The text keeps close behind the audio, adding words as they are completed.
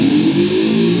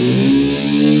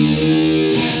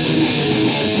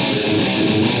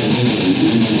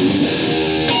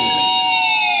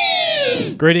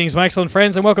Greetings, my excellent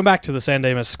friends, and welcome back to the San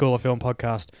Dimas School of Film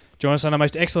podcast. Join us on our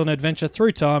most excellent adventure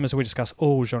through time as we discuss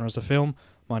all genres of film.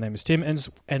 My name is Tim,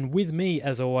 and with me,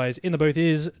 as always, in the booth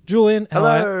is Julian. How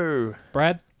are you? Hello.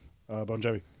 Brad. Bon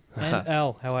Jovi. And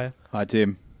Al. How are you? Hi,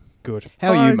 Tim. Good.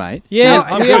 How are you, mate?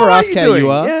 Yeah, Do we ever ask how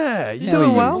you are? Yeah, you How doing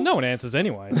are you? well? No one answers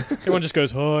anyway. Everyone just goes,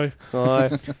 hi.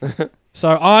 Hi. So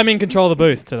I'm in control of the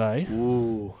booth today.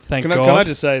 Ooh. Thank Can God. I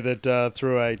just say that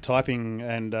through a typing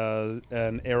and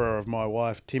an error of my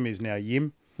wife, Tim is now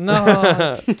Yim.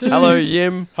 No. Dude. Hello,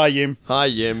 Yim. Hi, Yim. Hi,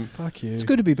 Yim. Fuck you. It's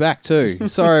good to be back too.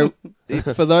 Sorry,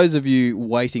 for those of you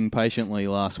waiting patiently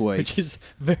last week. Which is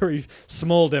very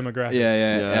small demographic.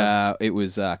 Yeah. It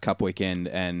was Cup weekend,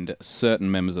 and certain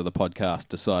members of the podcast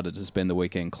decided to spend the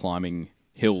weekend climbing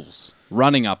hills,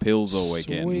 running up hills all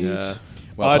weekend. Sweet. Yeah.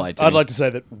 Well played, Tim. I'd like to say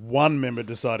that one member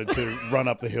decided to run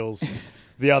up the hills.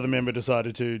 The other member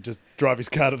decided to just drive his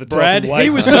car to the top Brad, and wait. he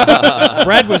was just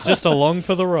Brad was just along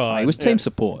for the ride. It was team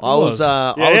support. I was Yeah,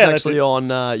 I was that's actually it. on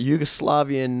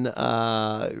Yugoslavian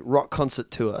rock concert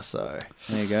tour, so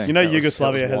There you go. You know, That was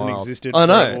Yugoslavia hasn't wild. existed I for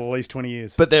know. at least 20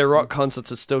 years. but their rock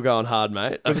concerts are still going hard,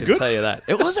 mate. I Was it can good? tell you that.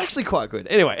 It was actually quite good.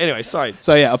 Anyway, sorry.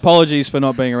 So yeah, apologies for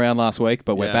not being around last week,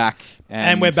 but we're Yeah. back.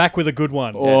 and we're back with a good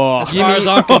one. Oh. As far as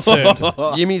I'm concerned.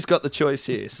 Yimmy's got the choice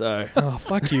here, so Oh,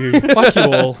 fuck you. Fuck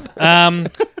you all.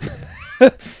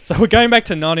 So we're going back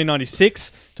to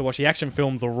 1996 to watch the action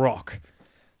film The Rock.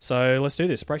 So let's do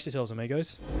this. Brace yourselves,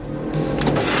 amigos.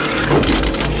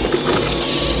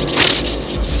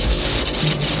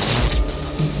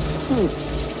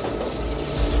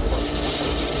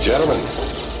 Gentlemen,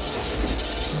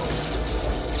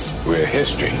 we're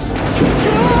history.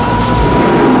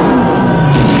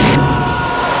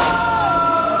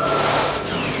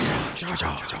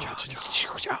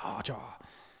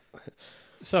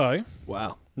 So,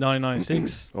 wow.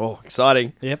 1996. Oh,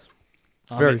 exciting. Yep.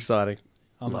 Very I'm- exciting.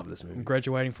 I I'm love this movie.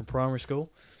 graduating from primary school.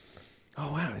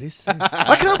 Oh, wow, it is.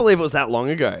 I can't believe it was that long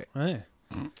ago. Yeah.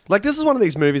 Like, this is one of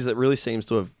these movies that really seems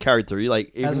to have carried through. Like,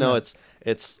 even Hasn't though it?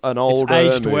 it's an older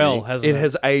aged movie, well, hasn't it?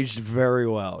 has aged very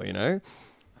well, you know?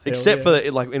 Except yeah. for, the,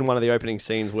 like, in one of the opening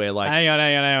scenes where, like... Hang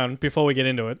on. Before we get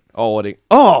into it. Oh!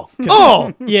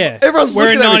 Yeah. Everyone's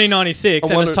We're in looking at me.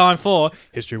 1996 I and it's wonder- time for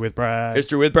History with Brad.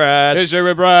 History with Brad. History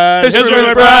with Brad. History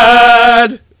with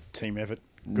Brad. Team effort.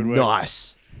 Good work.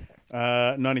 Nice.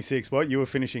 96. What? You were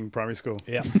finishing primary school.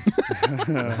 Yeah.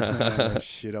 Oh,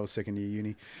 shit, I was second year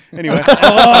uni. Anyway,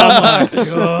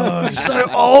 So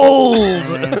old.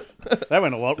 that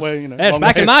went a lot way, you know. It's long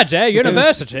back way. in my day,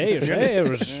 university. You see, it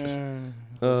was.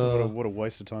 What a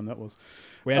waste of time that was.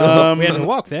 We had to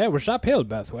walk there. It was uphill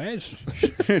both ways.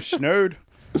 Snowed.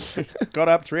 Got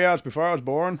up 3 hours before I was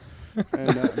born.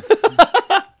 And,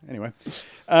 anyway.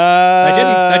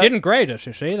 They didn't grade us,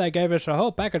 you see. They gave us a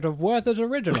whole packet of Werther's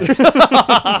originals.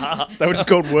 They were just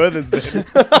called Werthers then.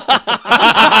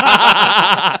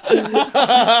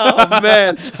 Oh,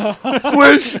 man.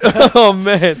 Swish. Oh,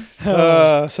 man.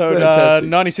 So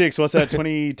 96, what's that,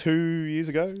 22 years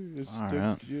ago? All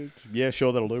right. Yeah,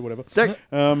 sure, that'll do, whatever. That,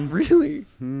 really?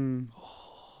 21.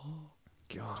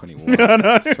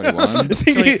 21. you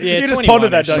just 21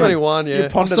 pondered that, don't you? 21, yeah. You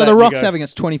pondered So that The and you Rock's go, having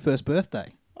its 21st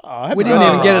birthday. "Oh, happy We didn't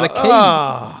even get it a key.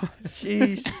 Ah,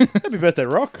 jeez. Happy birthday,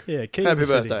 Rock. Yeah, Key Happy of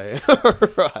the City. birthday.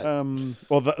 Right.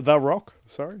 Or the Rock,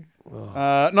 sorry.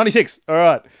 96, all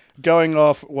right. Going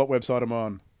off what website I'm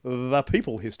on. The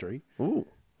People History, Ooh.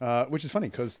 which is funny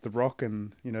because The Rock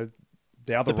and, you know,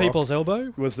 the other The Rock People's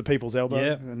Elbow? was the People's Elbow.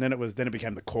 Yeah. And then it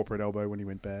became the Corporate Elbow when he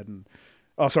went bad. And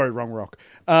oh, sorry, wrong Rock.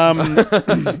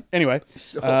 Anyway,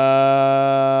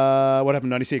 what happened in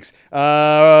 96?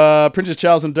 Princess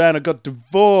Charles and Diana got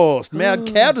divorced. Mad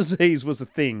cow disease was the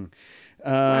thing.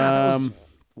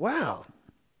 Wow.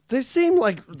 They seem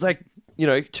like,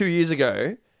 2 years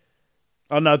ago.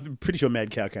 Oh, no, pretty sure mad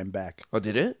cow came back. Oh,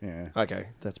 did it? Yeah. Okay,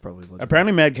 that's probably logical.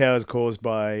 Apparently mad cow is caused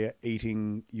by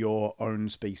eating your own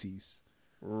species.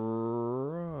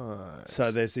 Right.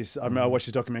 So there's this, I watched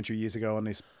a documentary years ago on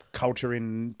this culture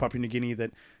in Papua New Guinea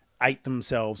that ate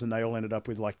themselves and they all ended up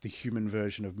with like the human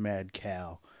version of mad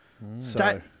cow. So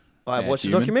I Yeah, watched a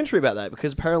human. documentary about that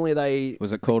because apparently they...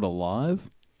 Was it called Alive?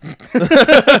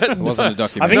 It wasn't a I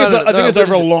documentary. think No, I think no, it's but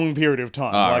over a it's- long period of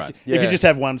time. Oh, like right. if Yeah. you just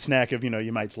have one snack of, your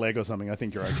mate's leg or something, I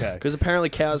think you're okay. Because apparently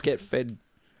cows get fed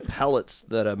pellets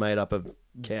that are made up of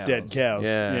cows. Dead cows.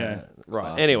 Yeah. Yeah. Right.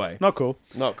 Classy. Anyway. Not cool.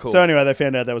 Not cool. So anyway, they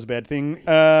found out that was a bad thing.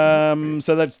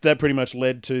 So that pretty much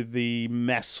led to the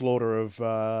mass slaughter of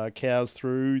cows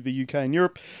through the UK and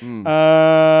Europe.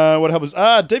 What happens?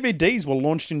 DVDs were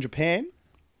launched in Japan.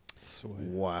 Sweet.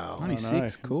 Wow.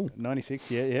 96, cool.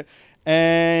 96, yeah.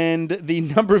 And the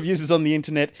number of users on the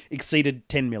internet exceeded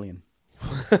 10 million.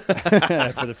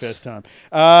 for the first time.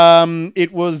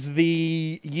 It was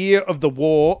the year of the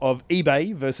war of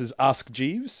eBay versus Ask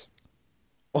Jeeves.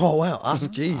 Oh wow,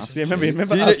 Ask Jeeves. Yeah, remember You Ask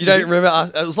don't Jeeves?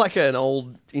 remember? It was like an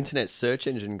old internet search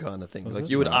engine kind of thing. Was Like it?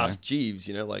 you would No. ask Jeeves,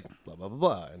 like blah blah blah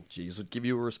blah, and Jeeves would give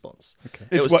you a response. It's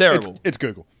It was what- terrible. It's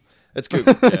Google. It's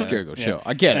Google. It's Google, sure. Yeah.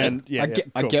 I get it. And- yeah,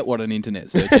 I cool. get what an internet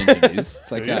search engine is.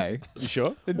 It's you? okay. You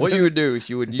sure? What you would do is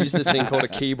you would use this thing called a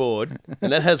keyboard,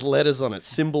 and that has letters on it,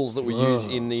 symbols that we use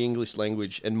in the English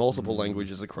language and multiple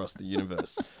languages across the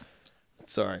universe.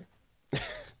 Sorry.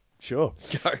 Sure.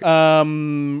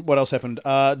 Go. What else happened?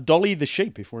 Dolly the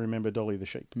sheep, if we remember Dolly the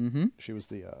sheep. Mm-hmm. She was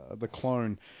the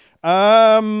clone.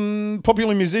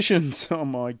 Popular musicians. Oh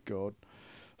my god.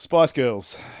 Spice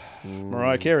Girls.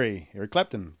 Mariah Carey, Eric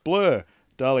Clapton, Blur,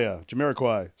 Dahlia,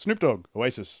 Jamiroquai, Snoop Dogg,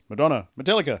 Oasis, Madonna,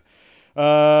 Metallica,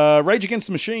 Rage Against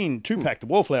the Machine, Tupac, The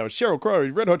Wallflowers, Sheryl Crow,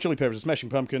 Red Hot Chili Peppers, Smashing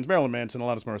Pumpkins, Marilyn Manson,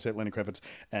 Alanis Morissette, Lenny Kravitz,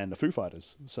 and the Foo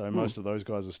Fighters. So most of those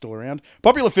guys are still around.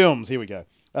 Popular films, here we go.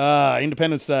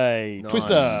 Independence Day, Nice.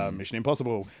 Twister, Mission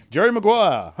Impossible, Jerry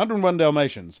Maguire, 101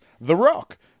 Dalmatians, The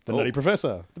Rock, The Nutty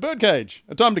Professor, The Birdcage,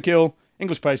 A Time to Kill,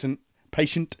 English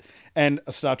Patient, and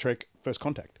a Star Trek First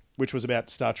Contact, which was about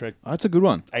Star Trek Oh, that's a good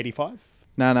one. 85,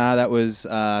 No, that was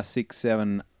 6,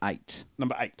 7, 8.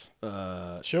 number 8.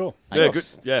 Sure. Yeah, good.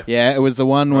 Yeah. Yeah, it was the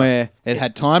one where it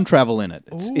had time travel in it.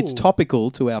 It's Ooh.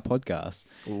 topical to our podcast,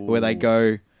 where they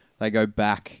go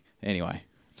back. Anyway,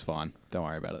 it's fine. Don't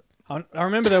worry about it. I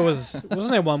remember wasn't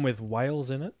there one with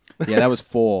whales in it? Yeah, that was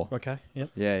 4. Okay, yep.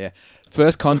 Yeah.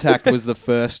 First Contact was the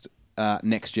first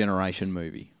Next Generation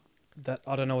movie That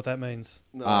I don't know what that means.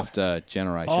 after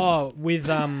Generations. Oh, with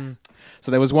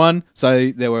So there was one.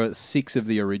 So there were 6 of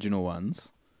the original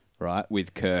ones, right?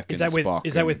 With Kirk is and that Spock.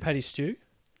 with and- Patty Stew?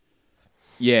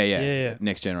 Yeah. Yeah.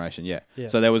 Next Generation, yeah. Yeah.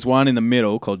 So there was one in the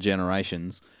middle called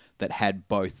Generations that had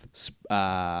both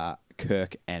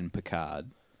Kirk and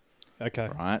Picard, Okay.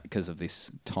 right? Because of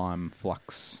this time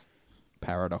flux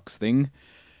paradox thing.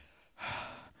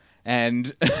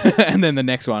 And and then the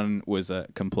next one was a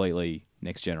completely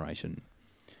Next Generation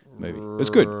movie. It was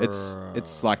good.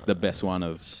 It's like the best one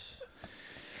of.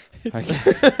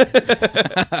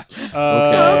 I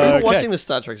remember Okay. watching the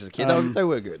Star Treks as a kid. They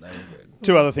were good. They were good.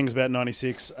 Two other things about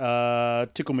 96,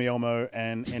 Tickle Me Elmo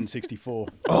and N64.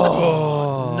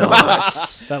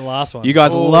 Nice. That last one. You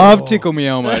guys love Tickle Me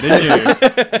Elmo, didn't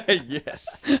you?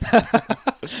 Yes.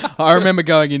 I remember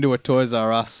going into a Toys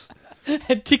R Us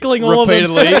tickling all of them.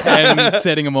 repeatedly and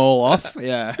setting them all off.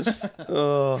 Yeah.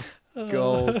 Oh,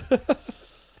 gold.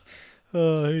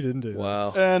 Oh, who didn't do that?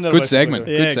 Wow. And Good segment.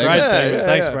 Yeah, Good great segment. segment. Yeah,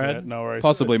 Thanks, yeah. Brad. No worries.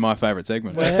 Possibly my favourite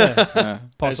segment. Yeah,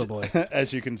 possibly.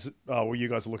 As you can, you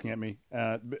guys are looking at me.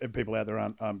 People out there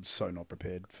aren't. I'm so not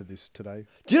prepared for this today.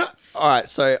 Do you know? All right.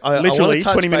 So I Literally wanna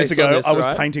touch 20 minutes base on ago, this, I was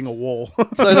right? painting a wall.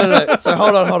 So no. So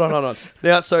hold on.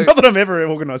 Now, so Not that I'm ever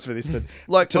organised for this, but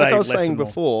like today, I was less saying and more.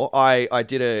 before, I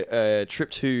did a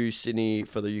trip to Sydney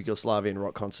for the Yugoslavian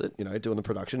rock concert, doing the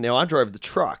production. Now, I drove the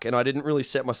truck, and I didn't really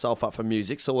set myself up for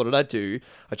music, so what did I do?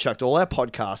 I chucked all our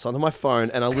podcasts onto my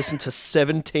phone, and I listened to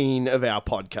 17 of our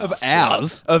podcasts. Of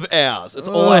ours? Of ours. That's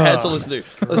all I had to listen to.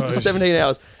 I listened to 17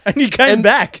 hours. And you came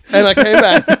back. And I came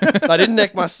back. I didn't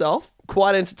neck myself.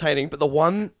 Quite entertaining, but the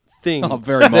one thing... Oh,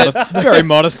 very modest. Very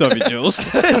modest of you,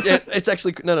 Jules. Yeah, it's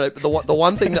actually no. But the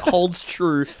one thing that holds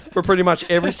true for pretty much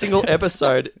every single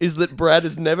episode is that Brad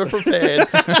is never prepared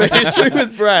for History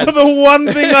with Brad. The one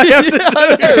thing I have to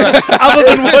do, other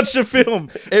than watch a film.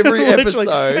 Every Literally,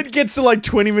 episode. It gets to like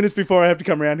 20 minutes before I have to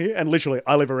come around here, and literally,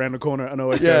 I live around the corner, and I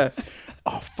always Yeah. go,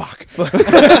 oh, fuck.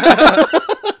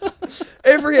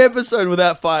 Every episode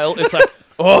without fail, it's like,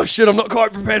 oh shit, I'm not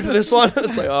quite prepared for this one.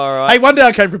 It's like, all right. Hey, one day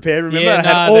I came prepared, remember? Yeah, I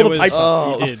had nah, all there the was- paper.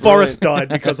 you A did. forest died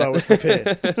because I was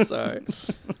prepared. So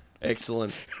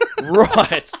excellent.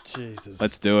 Right. Jesus.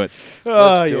 Let's do it.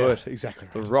 Oh, do yeah, it. exactly.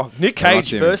 The Rock. Nick I like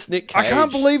Cage him. first. Nick Cage. I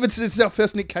can't believe it's our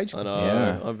first Nick Cage I film. know.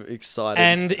 Yeah. I'm excited.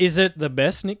 And is it the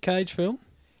best Nick Cage film?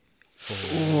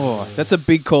 Oh, that's a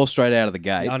big call straight out of the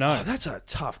gate. I know. Oh, that's a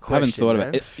tough I question. haven't thought man.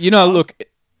 about it. You know, look,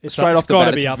 It's straight it's off the gotta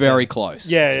bat, be it's up very there. close.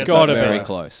 Yeah, It's it's gotta up very there.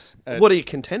 close. What are your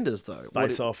contenders though?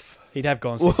 Face off. He'd have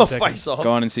gone Well, 60 seconds. face off.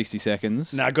 Gone in 60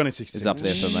 seconds. No, gone in 60 is up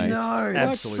there for me. No,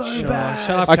 that's Absolute so shit. bad.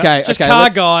 Shut up. Okay, car. Just okay, car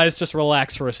let's- guys, just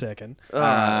relax for a second.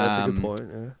 That's a good point.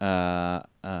 Yeah.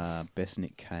 Best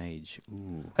Nick Cage.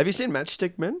 Ooh. Have you seen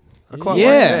Matchstick Men? I quite Yeah.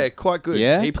 like it. Yeah, quite good.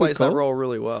 Yeah, he good plays that call. role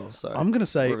really well. So I'm going to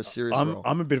say more of a serious role.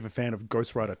 I'm a bit of a fan of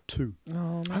Ghost Rider 2.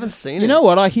 I haven't seen it. You know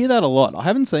what? I hear that a lot. I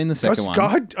haven't seen the second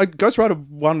one. Ghost Rider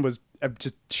 1 was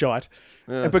just shite.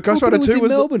 But Ghost Oh, but Rider it was 2 in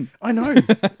was... Melbourne. I know.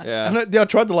 Yeah. And I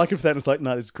tried to like it for that, and it's like,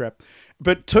 no, this is crap.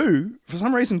 But 2, for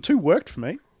some reason, 2 worked for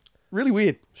me. Really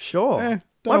weird. Sure. Eh.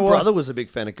 My know why. brother was a big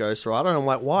fan of Ghost Rider, and I'm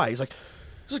like, why? He's like,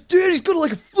 dude, he's got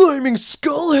like a flaming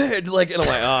skull head. Like, and I'm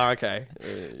like, oh, okay.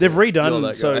 They've You're redone.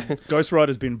 that So guy. Ghost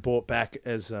Rider's been brought back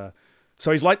as.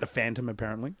 So he's like the Phantom,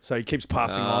 apparently. So he keeps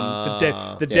passing on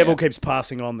the devil keeps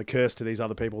passing on the curse to these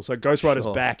other people. So Ghost Rider's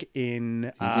back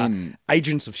in, in-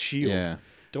 Agents of Shield. Yeah.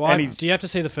 Do you have to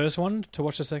see the first one to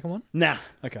watch the second one? Nah.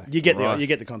 Okay. You get Right.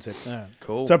 the concept. Yeah.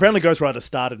 Cool. So apparently Ghost Rider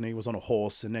started and he was on a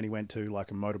horse, and then he went to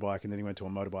like a motorbike, and then he went to a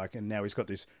motorbike, and now he's got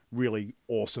this really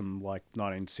awesome like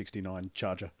 1969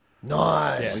 Charger.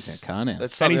 Nice. Okay, car now.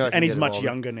 That's And something he's I can get much involved in.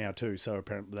 younger now too. So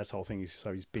apparently that's the whole thing.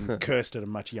 He's been cursed at a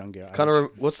much younger. Kind age. of.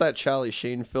 What's that Charlie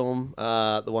Sheen film?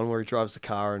 The one where he drives the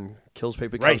car and kills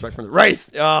people. He Wraith. comes back from the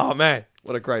Wraith. Oh man,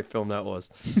 what a great film that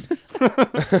was.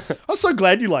 I'm so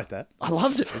glad you like that. I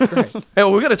loved it. It was great. Hey,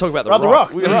 well, we're going to talk about the The Rock. Rock,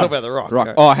 We're The going to talk Rock. about the Rock. Right.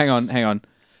 Okay. Oh, hang on.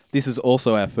 This is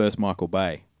also our first Michael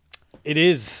Bay. It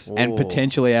is And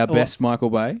potentially our best Michael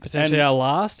Bay. potentially our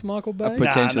last Michael Bay.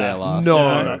 Potentially Nah, our last.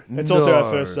 No, It's also our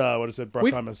no. first. What is it?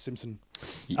 Bruckheimer Simpson.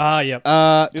 Yep.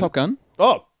 Top Gun.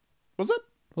 Oh, was it?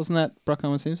 Wasn't that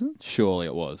Bruckheimer Simpson? Surely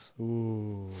it was.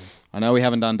 Ooh. I know we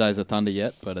haven't done Days of Thunder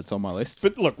yet, but it's on my list.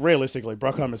 But look, realistically,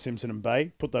 Bruckheimer, Simpson, and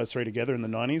Bay, put those three together in the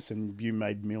 90s, and you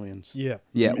made millions. Yeah.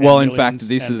 yeah, and well, in millions fact,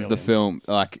 this and is the millions. film.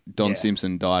 Like Don Yeah.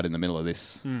 Simpson died in the middle of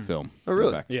this film. Oh, really?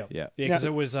 In fact. Yeah. Yeah. Yeah, because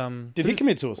Now- it was Did he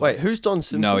commit suicide? Wait, who's Don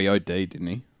Simpson? No, he OD'd, didn't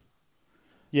he?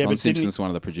 yeah, Don but didn't Simpson's because one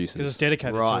of the it's producers.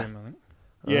 dedicated Right. to him. I think.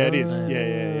 he? Yeah, it is.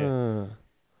 Yeah.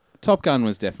 Top Gun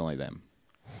was definitely them.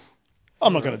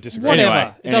 I'm not going to disagree.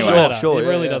 Whatever. It doesn't Anyway. matter. Sure, it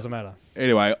really yeah. doesn't matter.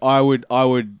 Anyway, I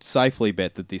would safely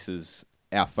bet that this is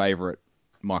our favourite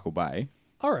Michael Bay.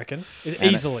 I reckon. And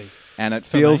Easily. And it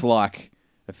feels like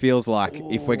if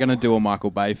we're going to do a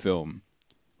Michael Bay film,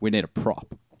 we need a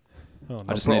prop. Oh,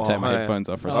 I just need to take my Oh, headphones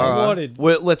off for a Oh, second. what did-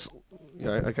 Well, let's.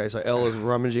 Okay, so Elle is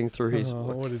rummaging through his.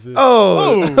 what is this?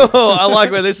 Oh, I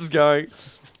like where this is going.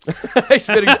 He's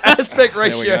got his aspect There we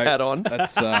ratio go. hat on.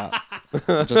 That's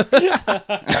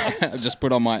just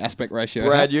put on my aspect ratio.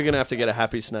 Brad, hat. you're gonna have to get a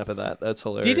happy snap of that. That's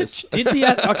hilarious. Did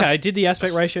the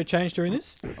aspect ratio change during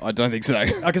this? I don't think so.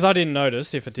 Because I didn't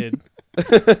notice if it did.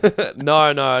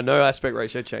 No aspect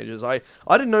ratio changes. I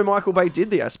didn't know Michael Bay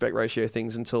did the aspect ratio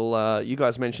things until you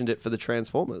guys mentioned it for the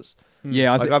Transformers.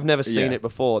 Yeah, I've never seen it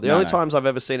before. The No, only no. times I've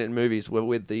ever seen it in movies were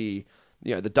with the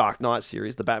Dark Knight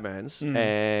series, the Batmans,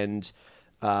 and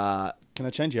Can I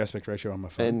change the aspect ratio on my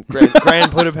phone?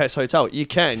 Grand Budapest Hotel. You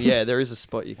can, yeah. There is a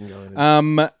spot you can go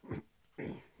in.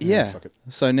 Yeah. fuck it.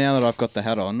 So now that I've got the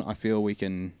hat on, I feel we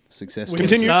can successfully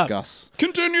Continue. discuss.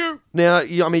 Continue. Now,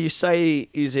 you say,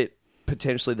 is it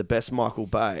potentially the best Michael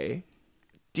Bay?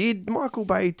 Did Michael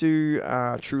Bay do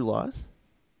True Lies?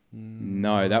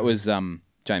 No, that was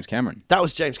James Cameron. That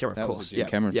was James Cameron, That of was a course. James yeah,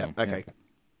 Cameron yeah, film, okay.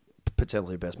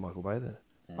 Potentially best Michael Bay then.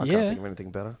 I Yeah. can't think of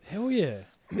anything better. Hell yeah.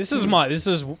 This is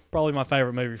probably my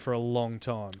favourite movie for a long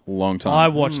time. Long time. I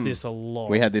watched this a lot.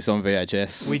 We had this on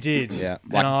VHS. We did. Yeah,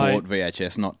 And like I- bought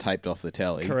VHS, not taped off the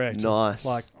telly. Correct. Nice.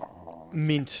 Like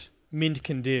mint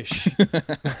condition. Can we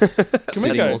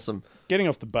That's go? awesome. Getting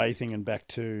off the Bay thing and back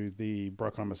to the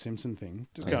Bruckheimer Simpson thing,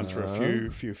 just going through a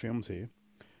few films here.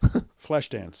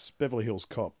 Flashdance, Beverly Hills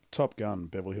Cop, Top Gun,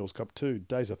 Beverly Hills Cop 2,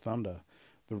 Days of Thunder,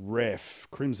 The Ref,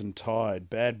 Crimson Tide,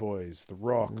 Bad Boys, The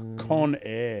Rock, Con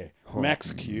Air,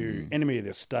 Max Q, Enemy of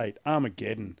the State,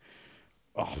 Armageddon.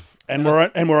 Oh, and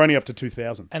we're only up to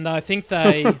 2000. And I think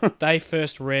they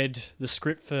first read the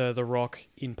script for The Rock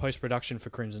in post-production for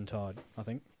Crimson Tide, I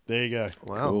think. There you go.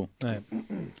 Wow. Cool. Yeah.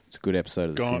 It's a good episode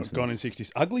of The Gone Simpsons. in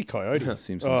 60s. Ugly Coyote.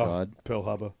 Simpson Oh, Tide. Pearl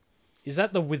Harbor. Is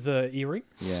that the with the earring?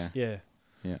 Yeah. Yeah.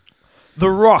 Yeah. The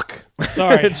Rock.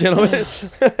 Sorry. Gentlemen.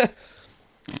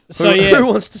 So who yeah,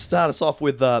 wants to start us off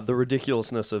with the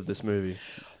ridiculousness of this movie?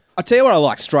 I'll tell you what I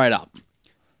like straight up.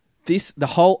 The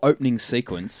whole opening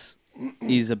sequence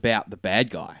is about the bad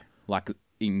guy. Like,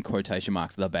 in quotation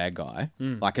marks, the bad guy.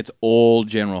 Like, it's all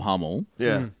General Hummel.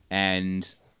 Yeah.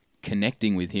 And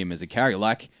connecting with him as a character.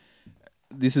 Like,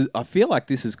 I feel like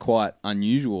this is quite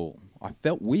unusual. I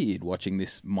felt weird watching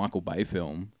this Michael Bay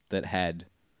film that had,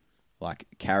 like,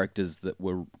 characters that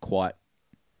were quite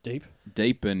deep.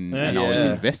 and I was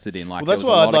Yeah. invested in. Like, Well, there that's was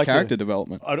a why I'd lot like of to- character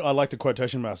development. I like the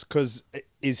quotation marks because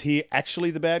is he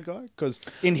actually the bad guy? Because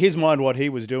in his mind, what he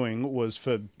was doing was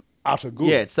for utter good.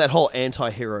 Yeah, it's that whole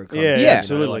anti-hero kind Yeah, of yeah, thing,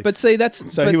 absolutely. But see,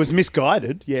 that's... So but- he was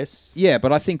misguided. Yes. Yeah,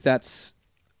 but I think that's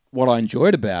what I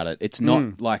enjoyed about it. It's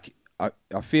not like...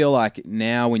 I feel like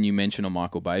now when you mention a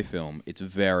Michael Bay film, it's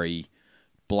very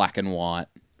black and white,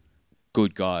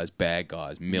 good guys, bad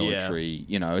guys, military.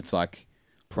 You know, it's like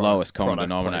lowest common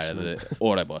product denominator, the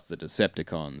Autobots, the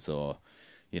Decepticons, or,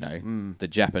 you know, the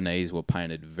Japanese were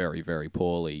painted very, very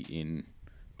poorly in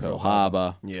Pearl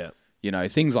Harbor, Yeah.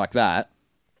 things like that.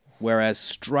 Whereas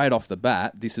straight off the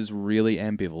bat, this is really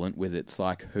ambivalent with its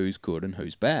like who's good and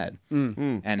who's bad,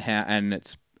 and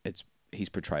it's he's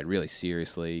portrayed really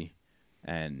seriously,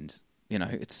 and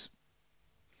it's.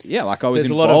 Yeah, like I was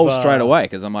There's a lot involved of, straight away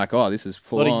because I'm like, oh, this is A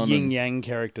full lot of on. yin yang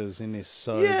characters in this.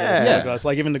 So Yeah. there's a lot Yeah. of guys,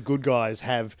 like even the good guys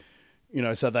have,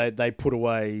 so they put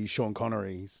away Sean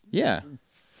Connery Yeah,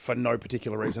 for no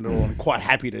particular reason at all, and quite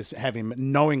happy to have him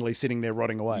knowingly sitting there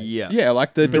rotting away. Yeah. yeah,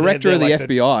 like the But director they're of the like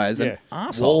FBI is an yeah.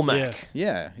 asshole. Womack. Yeah.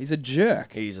 Yeah, he's a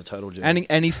jerk, He's a total jerk.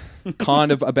 and he's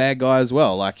kind of a bad guy as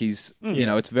well. Like he's,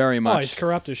 it's very Oh, much. he's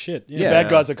corrupt as shit. Yeah. Yeah.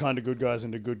 Bad guys are kind of good guys,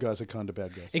 and the good guys are kind of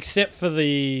bad guys. Except for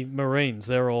the Marines,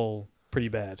 they're all pretty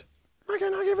bad. I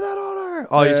cannot give that order.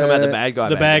 Oh, you're talking about the bad guy.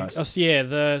 The guys.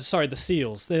 the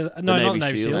SEALs. No, not Navy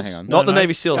Navy SEALs. SEALs. Hang on. Not the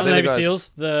Navy SEALs, Not the they're the Navy guys- SEALs.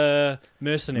 The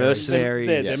mercenaries.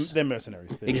 Mercenaries. They're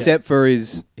mercenaries. They're- Except for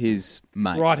his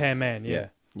mate. Right hand man. Yeah.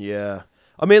 Yeah.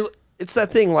 I mean, it's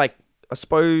that thing, like, I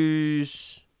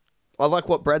suppose... I like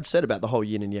what Brad said about the whole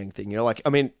yin and yang thing. Like, I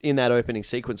mean, in that opening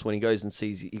sequence when he goes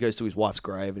to his wife's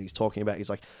grave and he's talking about, he's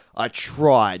like, I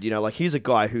tried, like, he's a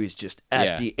guy who's just at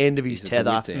Yeah. the end of his He's at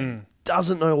the tether, wit's end.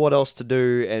 doesn't know what else to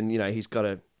do, and, he's got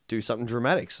to do something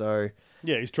dramatic. So,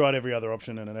 Yeah, he's tried every other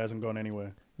option and it hasn't gone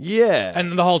anywhere. yeah.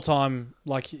 And the whole time,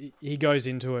 like, he goes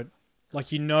into it, like,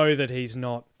 that he's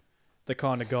not the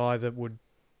kind of guy that would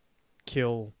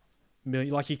kill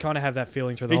million. Like, you kind of have that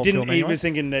feeling through the whole film He anyway. was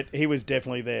thinking that he was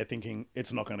definitely there thinking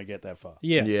it's not going to get that far.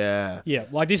 Yeah. Yeah.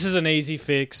 Like, this is an easy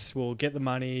fix. We'll get the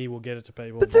money. We'll get it to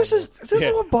people. But this is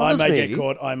what bothers I may me. get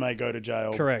caught, I may go to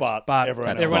jail. Correct, But, but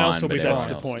everyone That's else, everyone else fine, will be but fine. That's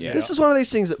the everyone point. else, Yeah. This is one of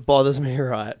these things that bothers me,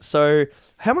 right? So,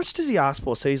 how much does he ask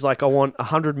for? So he's like, I want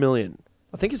 100 million.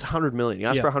 I think it's 100 million. He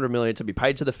asked Yeah. for 100 million to be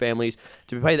paid to the families,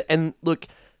 to be paid. And look,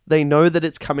 they know that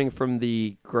it's coming from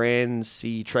the Grand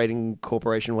Sea Trading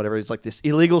Corporation, whatever. It's like this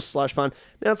illegal slush fund.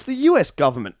 Now, it's the US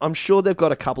government. I'm sure they've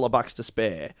got a couple of bucks to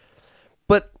spare.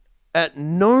 But at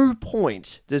no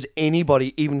point does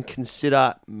anybody even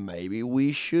consider maybe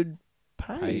we should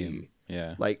Pay him.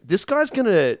 Yeah. like, this guy's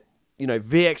gonna,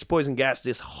 VX poison gas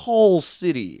this whole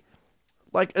city.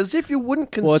 Like, as if you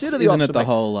wouldn't Well, consider the isn't option. it the Like,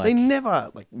 whole, like- they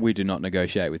never, like... We do not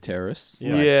negotiate with terrorists.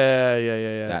 Yeah. Like,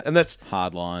 Yeah. that And that's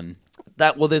hard line.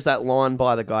 that. Well, there's that line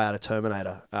by the guy out of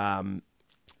Terminator, Are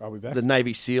we back? the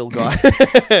Navy SEAL guy.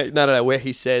 no, where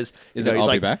he says, Is he's it I'll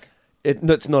like, be back?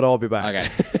 No, it's not. I'll be back.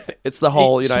 Okay. It's the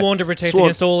whole, He sworn to protect sworn-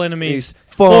 against all enemies,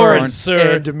 he's foreign,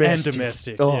 sir, and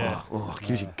domestic. Oh, Yeah.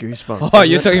 gives you goosebumps. Oh,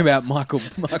 you're talking about Michael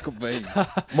Bean.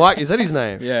 Mike, is that his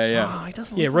name? Yeah. Oh, he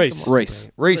doesn't Yeah, look like Reese. him.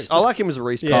 Reese. Reese. I like him as a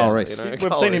Reese. Yeah. Carl Reese. We've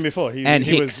Carl seen him Reese. before. And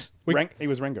he Hicks. he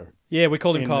was Rengo Yeah, we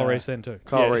called him In, Kyle Reese then too.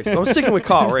 Carl Yeah. Reese. I'm sticking with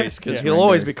Carl Reese because Yeah. he'll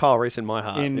always be Carl Reese in my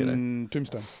heart. in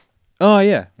Tombstone. Oh,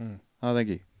 yeah. Oh, thank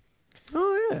you.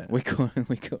 Oh yeah, We called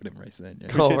him Reese then. Yeah.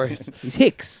 Carl Reese. He's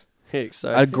Hicks. Hicks.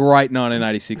 So. A great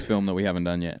 1986 film that we haven't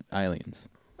done yet. Aliens.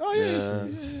 Oh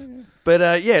yeah.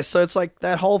 But yeah, so it's like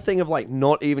that whole thing of like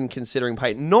not even considering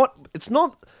pay. It's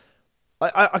not.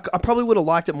 I probably would have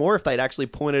liked it more if they'd actually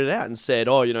pointed it out and said,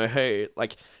 oh, hey,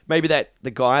 like maybe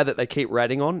the guy that they keep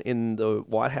ratting on in the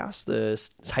White House, the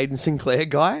Hayden Sinclair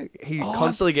guy, he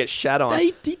constantly gets shat on.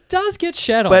 He does get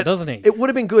shat on, but doesn't he? It would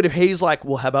have been good if he's like,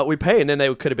 well, how about we pay? And then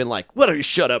they could have been like, why don't you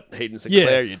shut up, Hayden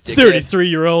Sinclair, you dickhead.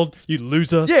 33-year-old, you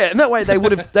loser. Yeah, and that way they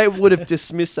would have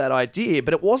dismissed that idea,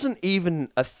 but it wasn't even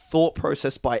a thought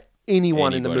process by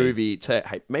anyone in the Anybody. movie to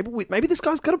hey, maybe this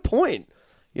guy's got a point.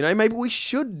 Maybe we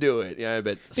should do it.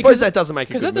 But I suppose that doesn't make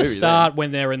a good Because at the movie, start,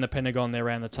 when they're in the Pentagon, they're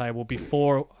around the table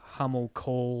before Hummel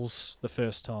calls the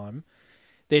first time.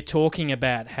 They're talking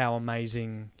about how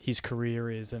amazing his career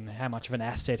is and how much of an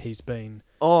asset he's been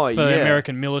Oh, for yeah. the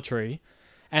American military,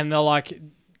 and they're like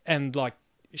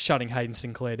shutting Hayden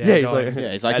Sinclair down. Yeah, he's going, like-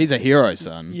 Yeah, he's like, he's a hero,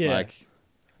 son. Yeah. Like,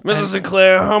 Mrs.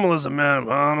 Sinclair, Hummel is a man of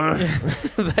honor.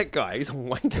 That guy, he's a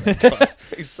wanker. That guy.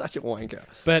 He's such a wanker.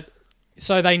 but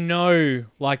so they know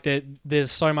like that there's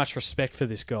so much respect for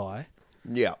this guy.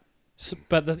 Yeah.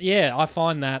 But I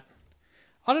find that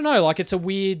I don't know. Like it's a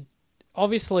weird.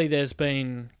 Obviously, there's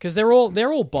been because they're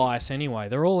all biased anyway.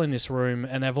 They're all in this room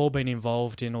and they've all been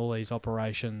involved in all these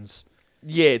operations.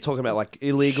 Yeah, talking about like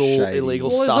illegal Shady. Well, Well,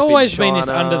 stuff there's always in been this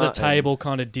China under the and- table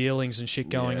kind of dealings and shit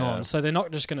going Yeah. on. So they're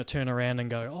not just going to turn around and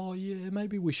go, "Oh yeah,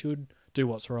 maybe we should do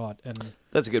what's right." And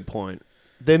That's a good point.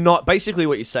 They're not. Basically,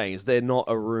 what you're saying is they're not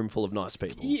a room full of nice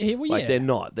people. Yeah, well, Like yeah. they're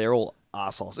not. They're all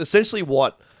assholes. Essentially,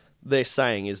 what they're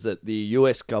saying is that the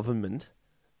U.S. government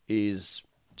is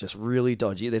just really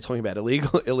dodgy. They're talking about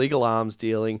illegal arms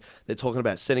dealing. They're talking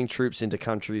about sending troops into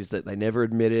countries that they never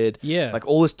admitted. Yeah. Like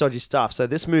all this dodgy stuff. So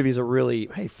this movie is a really,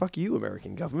 hey, fuck you,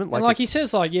 American government. And like he it's-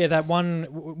 says, like, yeah, that one,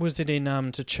 was it in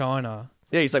to China?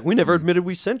 yeah, he's like, we never admitted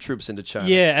we sent troops into China.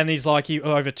 Yeah, and he's like,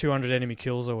 over 200 enemy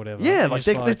kills or whatever. Yeah, And like,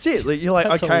 you're just that's it. Like, you're like,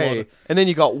 that's a lot okay. of- And then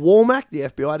you got Warmack, the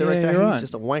FBI director. Yeah, He's right.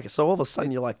 just a wanker. So all of a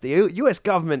sudden, you're like, the U.S.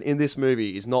 government in this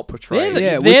movie is not portrayed.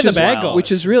 They're which the is, bad guys.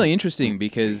 which is really interesting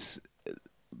because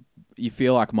you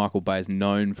feel like Michael Bay is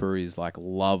known for his like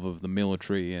love of the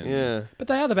military and Yeah. But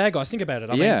they are the bad guys. Think about it.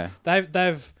 I Yeah. mean,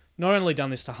 they've not only done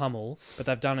this to Hummel, but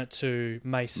they've done it to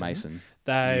Mason.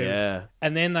 Yeah.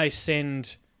 And then they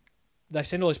send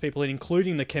all these people in,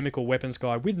 including the chemical weapons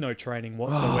guy with no training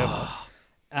whatsoever.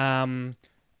 And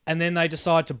then they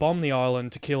decide to bomb the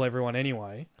island to kill everyone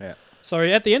anyway. Yeah. So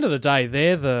at the end of the day,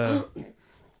 they're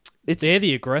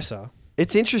the aggressor.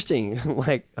 It's interesting.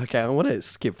 Like, okay, I want to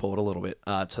skip forward a little bit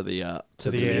to the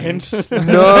end.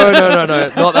 No,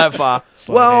 not that far.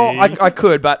 Well, Slowly. I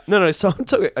could, but no. So I'm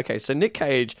talking. Okay, so Nick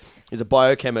Cage is a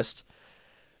biochemist.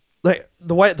 Like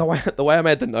the way I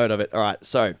made the note of it. All right,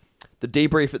 so the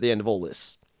debrief at the end of all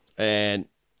this, and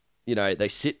they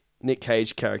sit Nick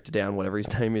Cage character down, whatever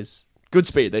his name is,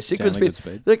 Goodspeed. They sit Stanley Goodspeed.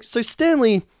 Goodspeed. Like, so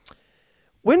Stanley,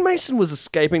 when Mason was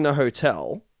escaping the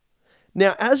hotel,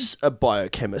 now as a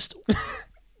biochemist.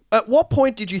 At what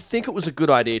point did you think it was a good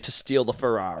idea to steal the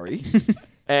Ferrari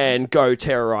and go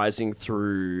terrorizing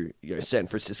through San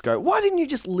Francisco? Why didn't you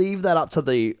just leave that up to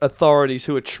the authorities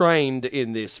who are trained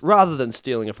in this rather than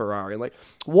stealing a Ferrari? Like,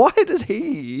 why does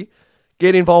he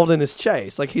get involved in this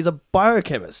chase? Like, he's a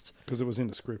biochemist. Because it was in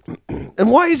the script. And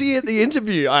why is he at the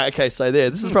interview? Okay, so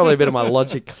this is probably a bit of my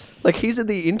logic. Like, he's at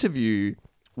the interview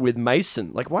with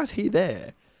Mason. Like, why is he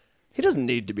there? He doesn't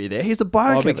need to be there. He's the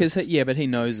biochemist. But he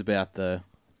knows about the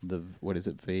what is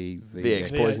it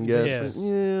VX poison gas. Yes.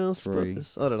 Yeah, I Three.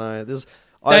 suppose. I don't know.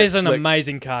 That is an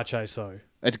amazing car chase, though.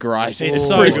 It's great. It's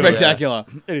so pretty good. spectacular.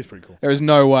 It is pretty cool. There is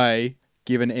no way,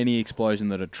 given any explosion,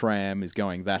 that a tram is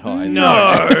going that high.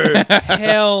 No.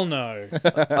 Hell no.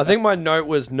 I think my note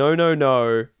was no,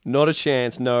 not a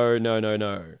chance. No.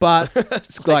 But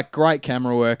it's like great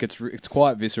camera work. It's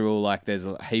quite visceral. Like there's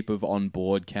a heap of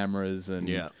onboard cameras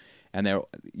and and they're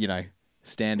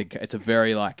standard. It's a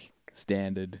very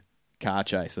standard car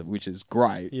chase, which is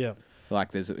great. Yeah.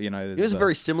 Like there's It was a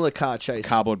very similar car chase.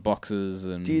 cardboard boxes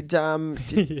and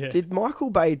Did Michael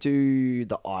Bay do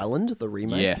The Island, the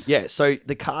remake? Yes. Yeah. So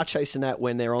the car chase in that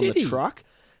when they're on Did the he? truck,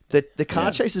 the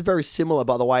car chase is very similar.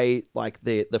 By the way, like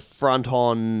the front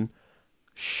on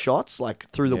shots, like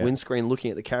through the Yeah. windscreen,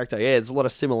 looking at the character. Yeah, there's a lot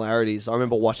of similarities. I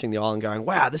remember watching The Island, going,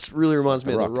 "Wow, this really reminds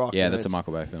me of The Rock." Yeah, You know, that's a it's-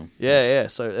 Michael Bay film. Yeah.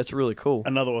 So that's really cool.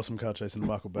 Another awesome car chase in the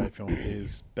Michael Bay film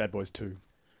is Bad Boys 2,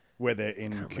 where they're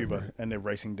in Cuba and they're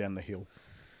racing down the hill.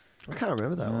 I can't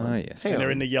remember that one. Oh, yes. Hang And on.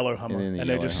 thait in the yellow Hummer, in the and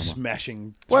they're yellow just Hummer.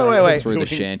 smashing Wait. Through the buildings,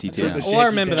 shanty through town. the Oh, I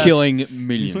remember shanty that. town. Killing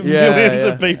millions. Millions Yeah.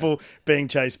 of people being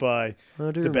chased by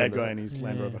I do the bad remember guy that. in his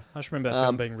Land Rover. I just remember that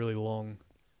film being really long.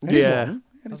 Yeah.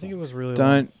 I think it was really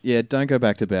long. Don't go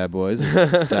back to Bad Boys.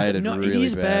 It's dated No, really it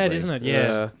is bad, badly. isn't it?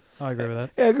 Yeah. I agree with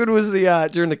that. Yeah, good was the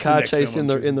during the It's the car next chase film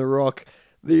in I'm the choosing. Rock,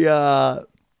 the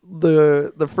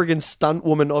friggin' stunt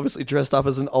woman obviously dressed up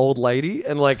as an old lady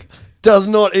and does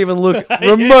not even look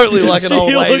remotely like an She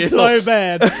old lady. looks so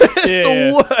bad. It's Yeah.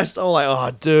 the worst. I'm like,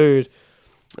 oh, dude.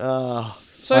 So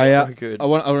so good. I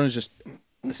want to just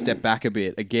step back a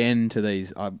bit again to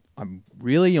these. I'm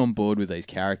really on board with these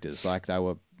characters. Like they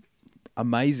were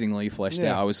amazingly fleshed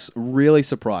out. I was really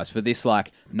surprised for this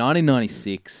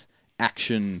 1996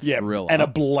 action Yeah, thriller and a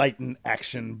blatant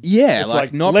action. Yeah, it's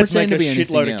like, not let's make pretend a to be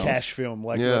anything shitload else. of cash film.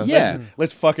 Like, Yeah. Yeah.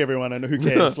 let's fuck everyone, and who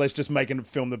cares? Let's just make a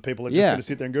film that people are just Yeah. going to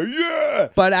sit there and go, yeah.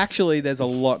 But actually, there's a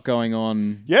lot going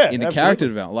on Yeah, in the absolutely. character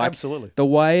development. Like, Absolutely. The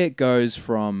way it goes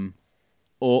from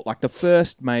the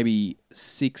first maybe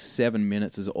 6-7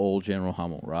 minutes is all General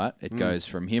Hummel, right? It goes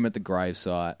from him at the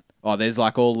gravesite. Oh, there's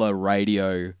all the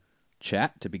radio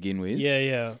chat to begin with.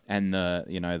 yeah. And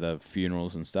the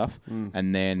funerals and stuff.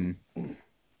 And then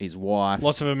his wife.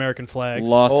 Lots of American flags.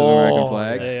 Lots of American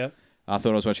flags. Yeah. I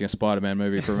thought I was watching a Spider-Man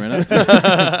movie for a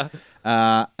minute.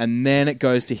 And then it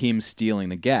goes to him stealing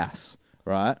the gas,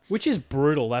 right? Which is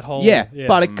brutal, that whole... Yeah,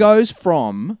 but it goes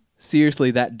from seriously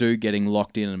that dude getting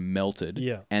locked in and melted.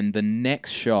 Yeah. And the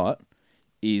next shot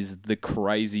is the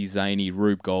crazy zany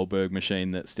Rube Goldberg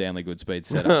machine that Stanley Goodspeed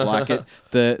set up.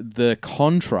 The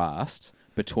contrast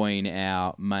between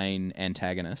our main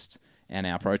antagonist and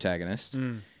our protagonist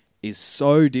is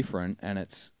so different, and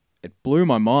it blew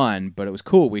my mind, but it was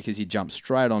cool because you jumped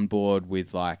straight on board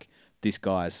with this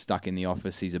guy's stuck in the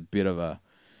office. He's a bit of a,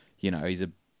 I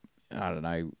don't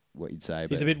know, what you'd say.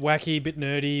 He's but a bit wacky, a bit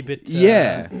nerdy, a bit...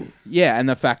 yeah, and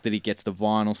the fact that he gets the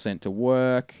vinyl sent to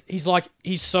work.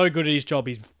 He's so good at his job,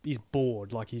 he's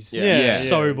bored. Like, he's Yeah.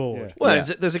 so Yeah. bored. Yeah. Well,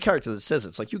 Yeah. there's a character that says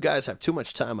it's like, you guys have too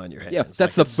much time on your hands. Yeah, Like,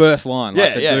 that's the it's- first line. Like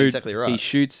Yeah, the yeah, dude, exactly right. He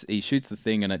shoots the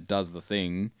thing and it does the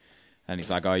thing, and he's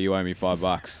like, "Oh, you owe me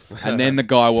 $5." And then the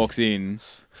guy walks in.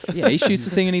 Yeah, he shoots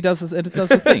the thing and it does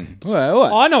the thing.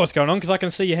 What? I know what's going on because I can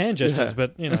see your hand gestures,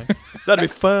 but, you know. That'd be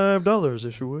 $5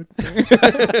 if you would.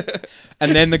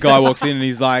 And then the guy walks in and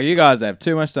he's like, "You guys have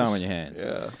too much time on your hands."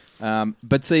 Yeah.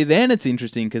 But see, then it's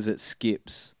interesting because it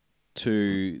skips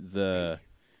to the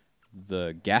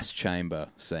gas chamber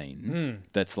scene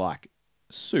that's like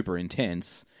super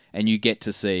intense, and you get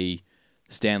to see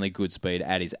Stanley Goodspeed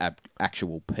at his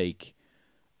actual peak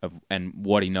and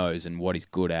what he knows and what he's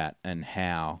good at and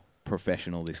how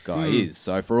professional this guy is.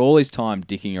 So for all his time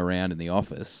dicking around in the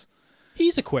office,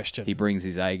 Here's a question. he brings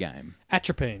his A game.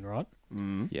 Atropine, right?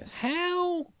 Yes.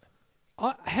 How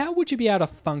would you be able to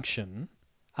function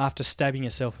after stabbing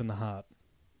yourself in the heart?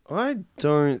 I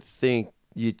don't think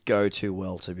you'd go too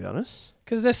well, to be honest.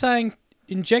 Because they're saying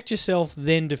inject yourself,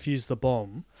 then defuse the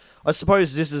bomb. I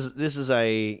suppose this is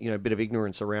a bit of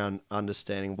ignorance around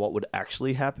understanding what would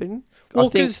actually happen. Well, I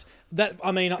think because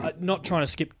not trying to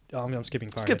skip. I'm skipping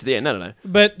far skip ahead. to the end. No.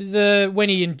 But when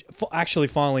he actually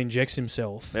finally injects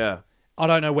himself, Yeah. I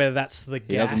don't know whether that's the He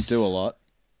gas doesn't do a lot.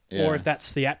 Yeah. or if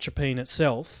that's the atropine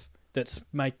itself that's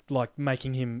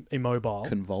making him immobile.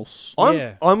 Convulse.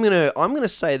 Yeah. I'm gonna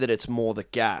say that it's more the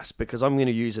gas, because I'm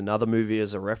gonna use another movie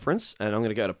as a reference, and I'm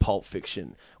gonna go to Pulp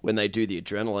Fiction when they do the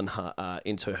adrenaline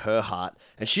into her heart,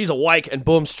 and she's awake, and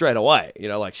boom, straight away,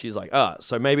 she's like,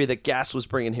 so maybe the gas was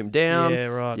bringing him down. Yeah,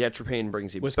 right. The atropine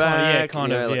brings him Was back.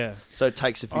 kind of, yeah. So it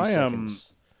takes a few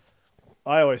seconds.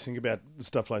 I always think about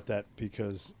stuff like that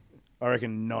because I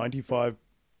reckon 99%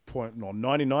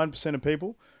 of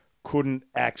people couldn't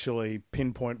actually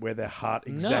pinpoint where their heart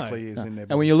exactly is in their And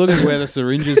body. when you look at where the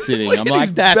syringe is sitting, like I'm in like,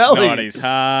 his that's belly." not his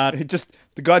heart.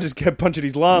 The guy just kept punching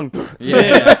his lung.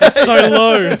 Yeah. It's so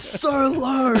low. So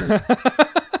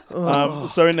low.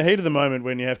 So in the heat of the moment,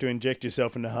 when you have to inject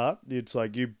yourself in the heart, it's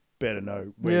like you better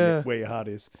know where your heart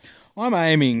is. I'm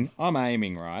aiming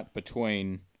right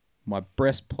between my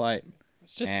breastplate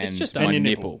It's just and my under,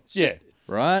 nipple. Yeah.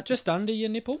 Right? just under your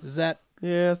nipple. Is that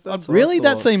Yeah, that's really? what I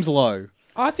That thought. seems low.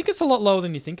 I think it's a lot lower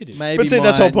than you think it is. Maybe see,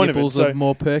 that's the my whole point of it. nipples So are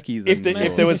more perky than If there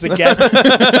yours. was the gas, if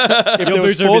there Your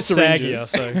was boobs are a four bit saggier,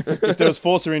 syringes, so if there was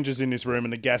 4 syringes in this room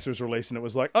and the gas was released and it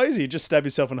was like, oh, easy, just stab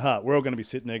yourself in the heart. We're all going to be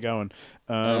sitting there going,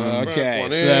 Okay,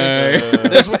 One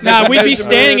so nah, we'd be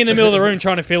standing in the middle of the room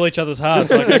trying to feel each other's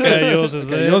hearts. Like, okay, yours is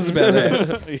there. yours is about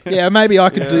there. Yeah, maybe I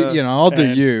could do. I'll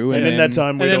do you, and in that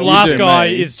time, and we'd then all- last do guy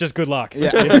me. is just good luck.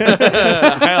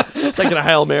 It's taking a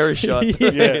Hail Mary shot.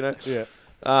 yeah.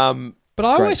 But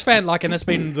I always found and that's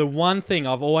been the one thing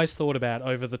I've always thought about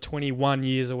over the 21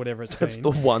 years or whatever it's That's been.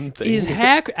 the one thing. Is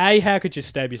how could you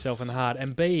stab yourself in the heart,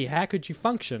 and B, how could you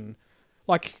function?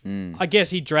 I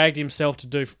guess he dragged himself to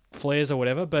do flares or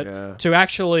whatever, but to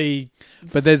actually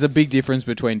But there's a big difference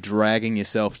between dragging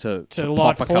yourself to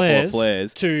light pop a couple of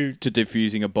flares to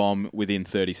defusing a bomb within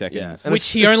 30 seconds. And which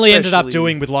he only ended up especially-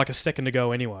 doing with like a second to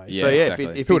go anyway. Yeah, So yeah, exactly.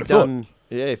 if Who he'd would've thought? done,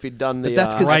 if he'd done the, But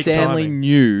that's because Great Stanley timing.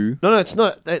 knew. no, it's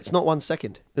not. It's not 1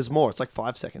 second. There's more. It's like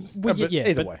 5 seconds. Well, But yeah,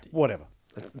 either but way, whatever.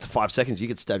 It's 5 seconds. You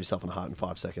could stab yourself in the heart in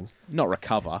 5 seconds. Not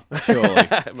recover, surely.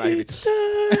 Maybe.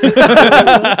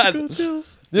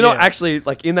 You know, actually,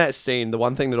 like in that scene, the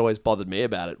one thing that always bothered me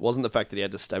about it wasn't the fact that he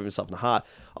had to stab himself in the heart.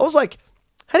 I was like,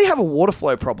 how do you have a water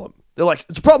flow problem? They're like,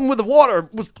 it's a problem with the water,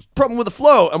 it's a problem with the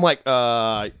flow. I'm like,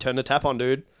 turn the tap on,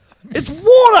 dude. It's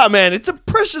water, man. It's a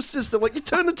pressure system. Like, you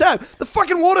turn the tap, the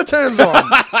fucking water turns on.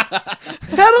 How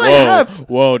do they have?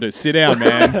 Whoa, dude, sit down,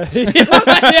 man.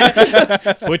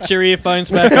 put your earphones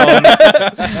back on.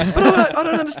 But I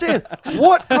don't understand.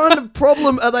 What kind of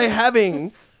problem are they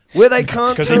having where they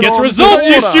can't Because turn he gets on result, the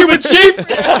you water? stupid chief.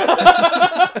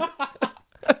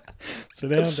 Sit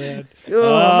down, Dad. Oh,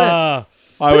 man.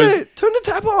 I was. Turn the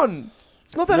tap on.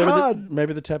 It's not that hard.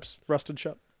 Maybe the tap's rusted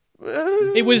shut.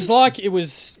 It was like it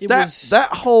was. That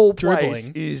whole place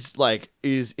dribbling.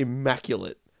 is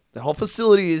immaculate. The whole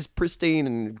facility is pristine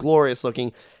and glorious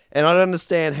looking, and I don't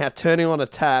understand how turning on a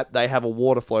tap they have a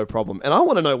water flow problem. And I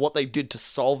want to know what they did to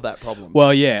solve that problem.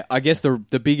 Well, yeah, I guess the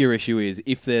bigger issue is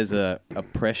if there's a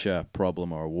pressure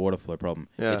problem or a water flow problem,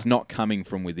 Yeah. it's not coming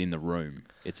from within the room.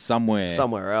 It's somewhere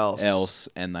Somewhere else.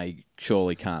 and they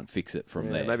surely can't fix it from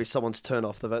Yeah, there. maybe someone's turned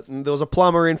off the. There was a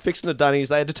plumber in fixing the dunnies.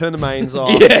 They had to turn the mains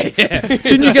off.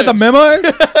 Didn't you get the memo?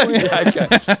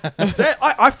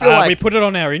 I feel like we put it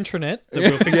on our intranet that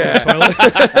we were fixing the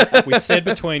toilets. We said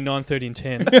between 9:30 and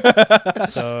 10.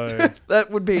 So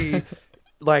that would be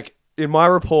like in my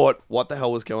report. What the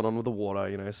hell was going on with the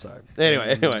water? So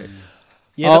anyway.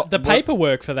 yeah, Oh, the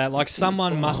paperwork for that, like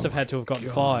someone must have had to have gotten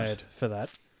fired for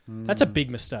that. That's a big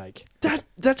mistake.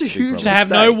 That's a huge To have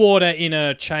no mistake. water in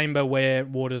a chamber where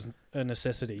water's a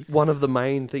necessity. One of the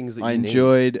main things that I you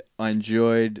need.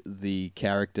 enjoyed the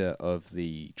character of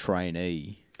the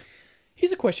trainee.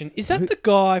 Here's a question: is that the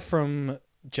guy from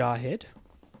Jarhead?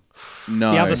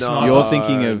 No, The other sniper. you're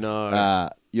thinking of No.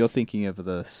 you're thinking of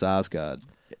the Sarsgaard.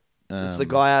 It's the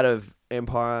guy out of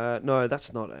Empire. No,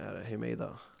 that's not out of him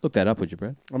either. Look that up, would you,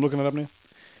 Brad? I'm looking it up now.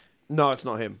 No, it's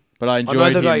not him. But I I know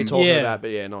enjoyed the guy you're him. talking Yeah. about,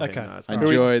 but not Okay. him. No, it's I not.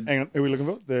 enjoyed Hang on, who are we looking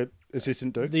for? The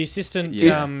assistant dude? The assistant.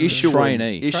 Yeah. Isherwood.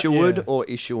 Trainee. Isherwood Yeah. or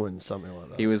Isherwood, something like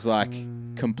that. He was like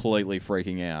completely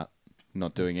freaking out,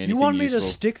 not doing anything. You want me to useful.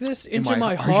 stick this into I- my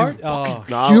are you heart? Oh,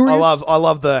 No, Furious? I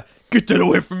love the get that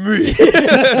away from me.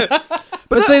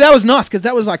 But see, that was nice because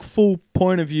that was like full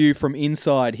point of view from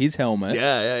inside his helmet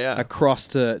yeah. across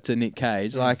to Nick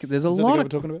Cage. Like, there's a Is that the lot guy of we're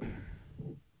talking about?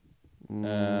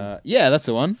 yeah, that's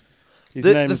the one. His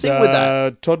The name's thing with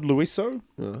that- Todd Luiso,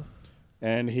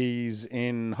 and he's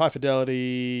in High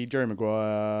Fidelity, Jerry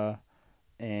Maguire,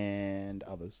 and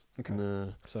others.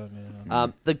 so yeah.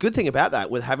 The good thing about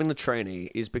that with having the trainee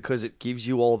is because it gives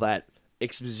you all that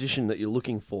exposition that you're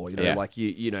looking for. Yeah. Like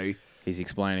you know, He's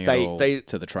explaining They- it all they-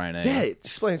 to the trainee. yeah,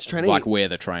 explain it to trainee. Like we're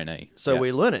the trainee. so yeah.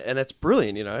 we learn it, and it's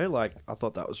brilliant. Like I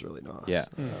thought that was really nice. Yeah.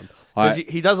 Because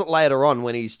he does it later on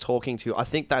when he's talking to. I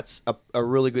think that's a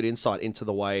really good insight into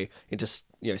the way into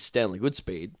Stanley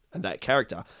Goodspeed and that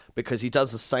character, because he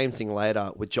does the same thing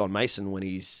later with John Mason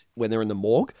when they're in the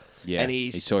morgue. Yeah, and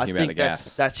he's talking I about think the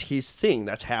gas. That's his thing.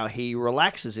 That's how he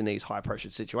relaxes in these high pressure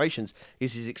situations.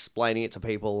 Is he's explaining it to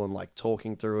people and like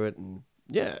talking through it, and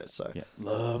so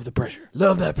Love the pressure.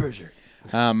 love that pressure.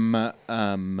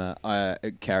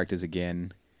 Characters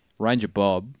again. Ranger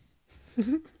Bob.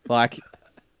 Like,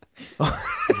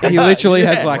 he literally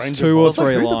has like Ranger two Bob. or I was like,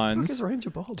 three who the fuck lines. is Ranger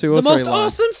Bob? Two or The three most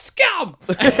lines. awesome scum.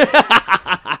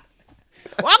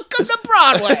 Welcome to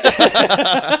Broadway.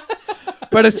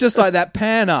 But it's just like that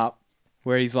pan up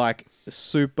where he's like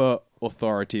super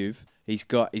authoritative. He's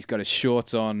got his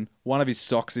shorts on. One of his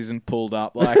socks isn't pulled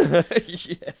up. Like,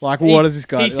 Yes. like what is this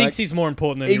guy? He like, thinks he's more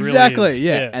important than exactly, he really is.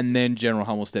 yeah. And then General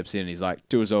Hummel steps in and he's like,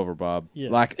 "Do us over, Bob." Yeah.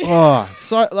 Like,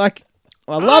 so like,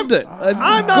 I loved it. It's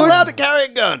I'm not good- allowed to carry a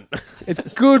gun.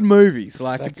 It's good movies.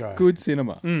 Like, it's guy. good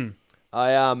cinema.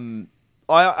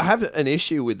 I have an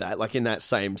issue with that. Like in that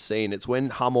same scene, it's when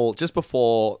Hummel, just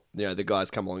before the guys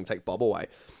come along and take Bob away,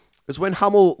 it's when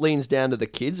Hummel leans down to the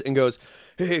kids and goes,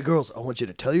 "Hey girls, I want you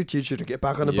to tell your teacher to get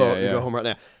back on the Yeah, boat and yeah. go home right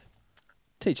now."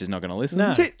 Teacher's not going to listen.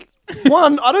 No.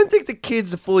 One, I don't think the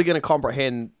kids are fully going to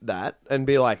comprehend that and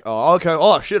be like, "Oh, okay,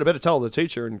 oh shit, I better tell the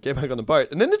teacher and get back on the boat."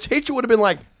 And then the teacher would have been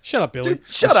like, Shut up, Billy. "Dude,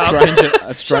 shut up."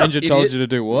 A stranger Shut up, told idiot. you to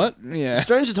do what? Yeah. The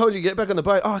stranger told you to get back on the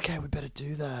boat. Oh, okay, we better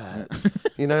do that.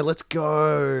 Let's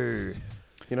go.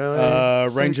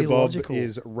 Seems Ranger Bob illogical.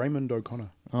 is Raymond O'Connor,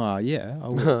 Oh yeah, I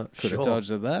could have Sure. told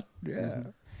you that. Yeah.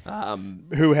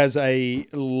 who has a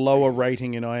lower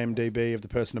rating in IMDb of the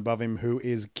person above him, who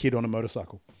is Kid on a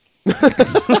Motorcycle.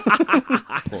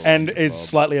 And is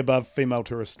slightly above Female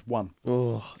Tourist 1.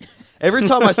 Every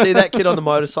time I see that kid on the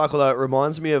motorcycle, though, it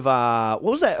reminds me of what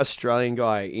was that Australian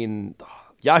guy in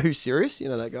Yahoo Serious? You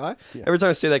know that guy. Every time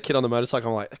I see that kid on the motorcycle,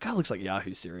 I'm like, that guy looks like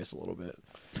Yahoo Serious a little bit.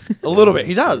 A little bit.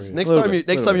 He does. Next Little time bit,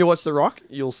 you little bit. watch The Rock,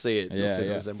 you'll see it. You'll Yeah, see the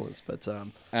yeah. resemblance. But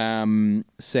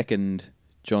Second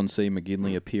John C.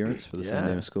 McGinley appearance for the San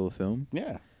Diego School of Film.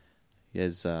 Yeah. He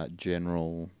has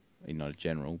general, not a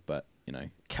general, but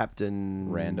Captain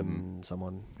Random.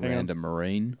 someone. Hang on. random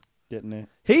Marine. Getting there.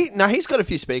 He's got a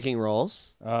few speaking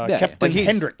roles. Yeah, Captain but he's-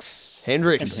 Hendricks.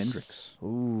 Hendricks. Hendricks.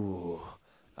 Ooh.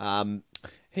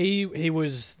 He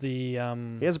was the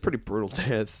He has a pretty brutal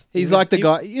death. He's was- like the he-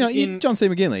 guy, in- John C.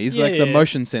 McGinley. He's Yeah, like the yeah.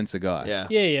 motion sensor guy. Yeah.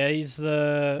 yeah he's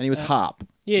the And he was Harp.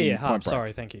 yeah in Harp. Point Break.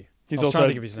 Sorry, thank you. He's I was trying to also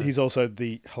think of his name. he's also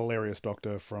the hilarious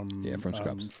doctor from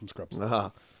Scrubs. From Scrubs.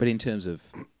 But in terms of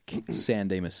San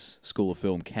Dimas School of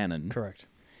Film canon. Correct.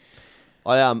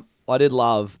 I did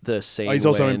love the scene. He's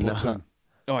also when, in Platoon.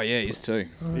 Oh, yeah, he's too.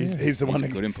 He's the one He's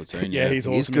that good in Platoon. Yeah, he's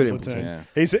He is awesome good in in Platoon.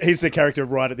 Platoon, He's the character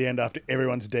right at the end after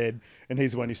everyone's dead, and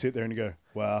he's the one you sit there and you go,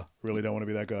 "Wow, really don't want to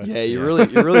be that guy." Yeah, you really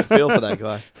feel for that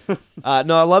guy.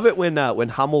 No, I love it when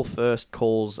Hummel first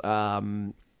calls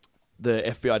the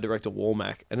FBI director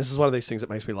Womack, and this is one of these things that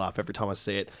makes me laugh every time I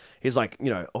see it. He's like,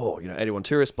 81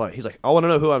 tourists, but he's like, I want to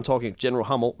know who I'm talking, General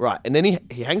Hummel, right? And then he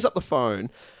hangs up the phone,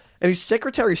 and his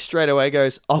secretary straight away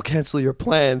goes, I'll cancel your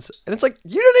plans. And it's like,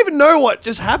 you don't even know what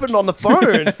just happened on the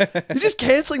phone. You're just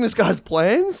cancelling this guy's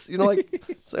plans.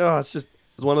 It's just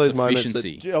one of those moments.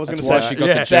 Efficiency. I was going to That's say why she got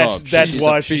the job. That's She's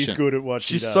why efficient. she's good at what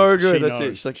she She's does. so good. She That's it.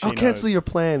 knows. She's like, She I'll cancel knows. your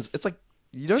plans. It's like,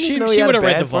 you don't She even know would he had have a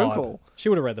read bad the phone vibe. call. She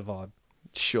would have read the vibe.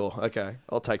 Sure, okay,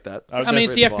 I'll take that. I mean,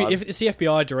 it's the Read the vibe. if it's the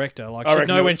FBI director. Like, I should reckon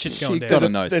know it- when shit's going she down. gotta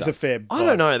know There's a stuff. fair. I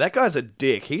don't know. That guy's a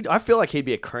dick. I feel like he'd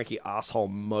be a cranky asshole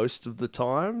most of the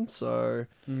time. So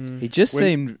He just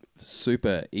seemed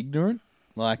super ignorant.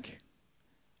 Like,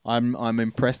 I'm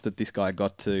impressed that this guy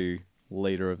got to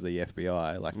leader of the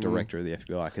FBI, like director of the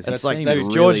FBI, because that's that like seemed that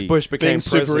really, George Bush became Being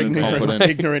super president. ignorant,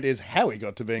 competent. ignorant is how he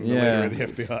got to being the Yeah. leader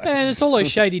of the FBI. And it's all those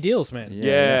shady deals, man.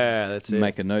 Yeah, that's it.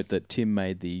 Make a note that Tim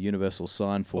made the universal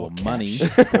sign for Or cash. money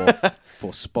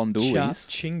for spondoolies.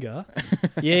 Chinga.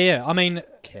 Yeah. I mean,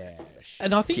 Cash.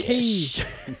 and I think he,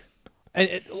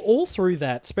 and all through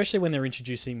that, especially when they're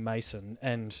introducing Mason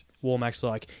and Warmack's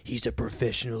like, he's a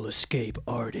professional escape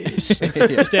artist.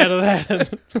 Just out of that,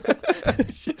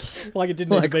 like it didn't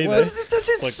need to be there. That's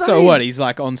insane. So what? He's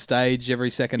like on stage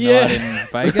every second Yeah. night in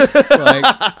Vegas,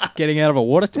 like getting out of a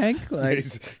water tank. Like,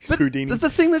 He's Houdini. The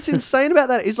thing that's insane about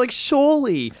that is like,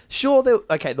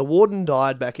 the warden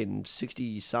died back in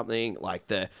 60 something, like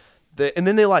and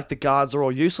then they're like, the guards are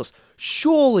all useless.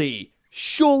 Surely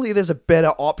there's a better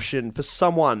option for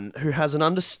someone who has an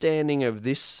understanding of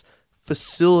this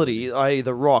facility, i.e.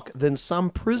 the Rock, than some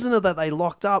prisoner that they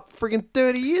locked up friggin'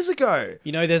 30 years ago.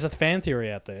 There's a fan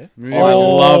theory out there. I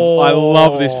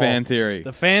love this fan theory.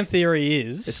 The fan theory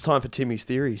is It's time for Timmy's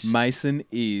theories. Mason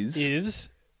is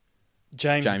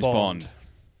James Bond.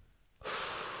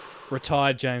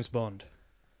 Retired James Bond.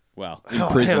 well in Oh,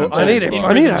 prison. hang on, I need it. In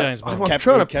I need prison, it. James Bond. I'm Capture-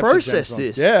 trying to capture process James Bond.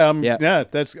 this. Yeah, Yeah.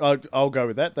 that's. I'll go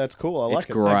with that. That's cool. I like It's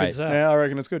it. great. Good's that? Yeah, I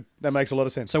reckon it's good. That makes a lot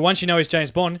of sense. So once you know he's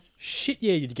James Bond, shit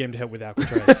yeah, you'd get him to help with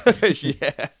Alcatraz.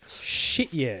 Yeah.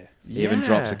 Shit yeah. He even Yeah.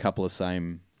 drops a couple of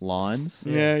same lines.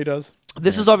 Yeah, he does.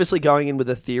 This is obviously going in with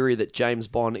the theory that James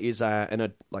Bond is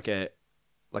an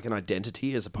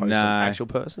identity as opposed to No. an actual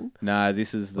person. No,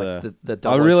 this is Like the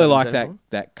I really 007 like James that Bond?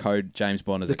 that code James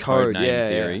Bond as The a code code, name yeah,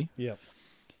 theory. Yeah.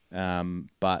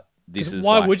 But this is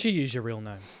Why like, would you use your real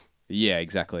name? Yeah,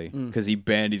 exactly. Because he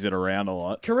bandies it around a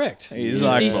lot. Correct. He's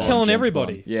like he's Bond, telling James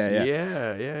everybody. Bond. Yeah.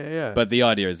 Yeah. But the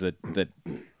idea is that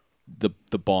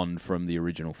the Bond from the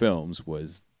original films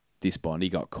was this Bond. He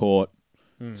got caught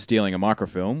stealing a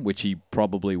microfilm, which he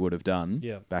probably would have done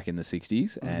Yeah. back in the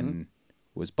 60s, and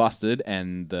was busted.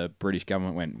 And the British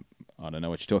government went, I don't know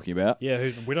what you're talking about. Yeah,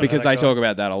 we don't Because know they that guy. talk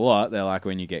about that a lot. They're like,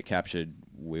 when you get captured,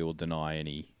 we will deny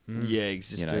any Yeah,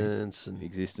 existence.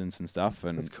 existence and stuff.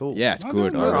 And That's cool. Yeah, it's I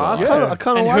good. don't I know. really I like it.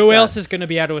 kind of And like who that. else is going to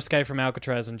be able to escape from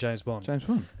Alcatraz and James Bond? James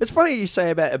Bond. It's funny you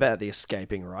say about the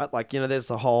escaping, right? Like, there's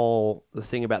the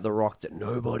thing about the Rock that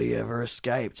nobody ever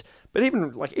escaped. But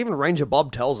even Ranger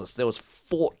Bob tells us there was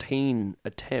 14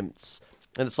 attempts,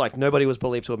 and it's like nobody was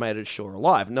believed to have made it ashore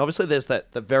alive. And obviously there's the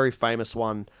very famous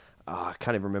one. I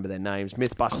can't even remember their names.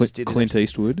 Mythbusters did Clint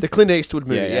Eastwood. the Clint Eastwood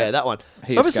movie. Yeah, Yeah, yeah. that one.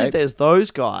 He So obviously escaped. there's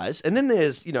those guys, and then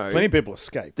there's Plenty of people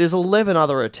escape there's 11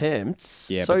 other attempts.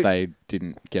 Yeah, so, but they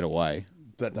didn't get away.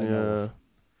 that they know of.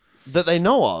 that they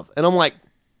know of, and I'm like,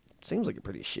 it seems like a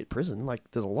pretty shit prison. Like,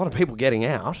 there's a lot of people getting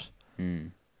out.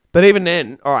 But even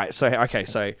then, all right. So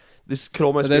this could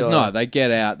almost But there's be not. They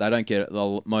get out. They don't get.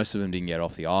 Most of them didn't get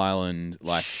off the island.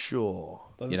 Like sure.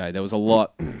 there was a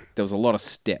lot. There was a lot of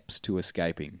steps to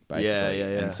escaping. Basically,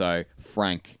 Yeah. And so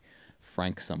Frank,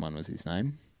 someone was his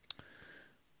name.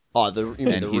 Oh, the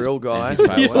And the his- real guy. and his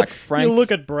mate was like Frank. You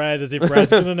look at Brad as if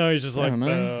Brad's going to know. He's just like, don't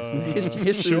know.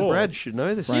 History sure. of Brad should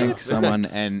know this Frank, stuff. someone,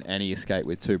 and he escaped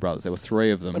with two brothers. There were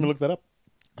three of them. Let me look that up.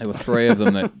 There were three of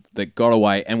them that got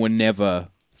away and were never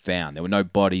found. There were no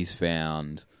bodies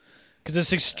found. because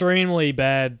it's extremely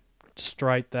bad,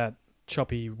 straight that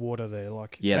choppy water there.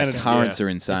 Like, Yeah, And the it's- currents yeah. are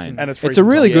insane. And it's It's a freezing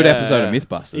really cold. good Yeah. episode of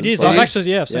Mythbusters. it is. Like, I've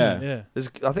actually, I've seen yeah. it. Yeah.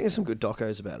 I think there's some good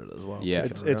docos about it as well. Yeah.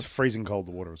 It's freezing cold,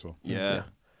 the water as well. Yeah.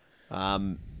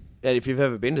 And if you've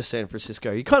ever been to San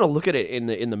Francisco, you kind of look at it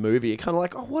in the movie. You're kind of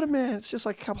like, oh, what a man! It's just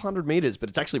like a couple hundred meters, but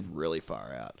it's actually really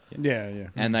far out. Yeah.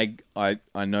 And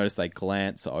I noticed they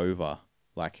glance over.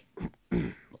 Like,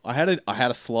 I had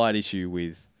a slight issue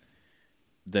with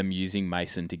them using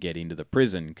Mason to get into the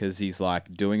prison because he's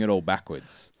like doing it all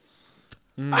backwards.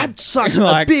 I had such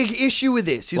Like- a big issue with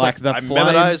this. He's like like, the I flame-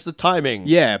 memorized the timing.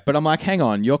 Yeah, but I'm like, hang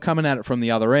on, you're coming at it from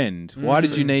the other end. Why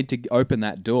did you need to open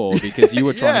that door? Because you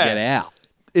were trying to Yeah. get out.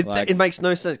 It makes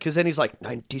no sense because then he's like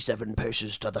 97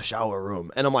 paces to the shower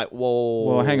room, and I'm like, whoa.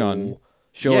 Well, hang on.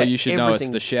 Surely Yeah, you should know it's the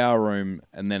everything's- shower room,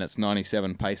 and then it's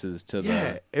 97 paces to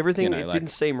Yeah, the. everything. you know, It like- didn't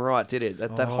seem right, did it?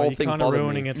 That Oh, whole you're thing kinda bothered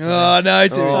ruining me. it for Oh no!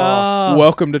 It's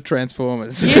welcome to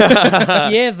Transformers.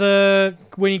 yeah,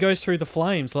 when he goes through the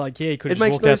flames, like he could It have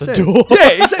makes just no walked out sense. the door.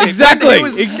 Yeah, exactly. Exactly, He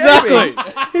was exactly.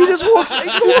 escaping. He just walks. He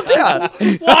walked out.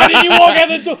 Why didn't you walk out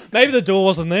the door? Maybe the door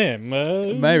wasn't there.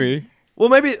 Maybe. Well,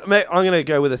 maybe I'm going to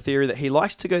go with a theory that he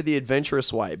likes to go the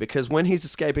adventurous way because when he's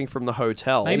escaping from the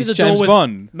hotel, Maybe He's the James door was.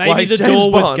 Bond. Maybe Well, he's the James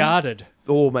door was Bond. guarded.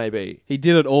 or maybe. He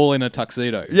did it all in a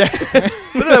tuxedo. Yeah,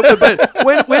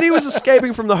 but when he was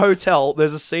escaping from the hotel,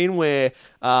 there's a scene where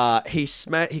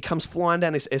he comes flying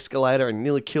down this escalator and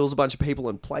nearly kills a bunch of people,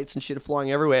 and plates and shit are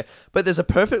flying everywhere. But there's a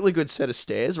perfectly good set of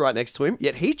stairs right next to him.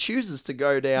 Yet he chooses to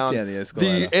go down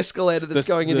the escalator. that's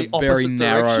going in the opposite very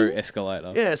narrow direction.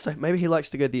 escalator. Yeah, so maybe he likes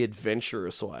to go the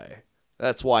adventurous way.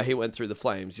 That's why he went through the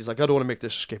flames. He's like, I don't want to make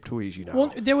this escape too easy now.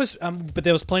 Well, there was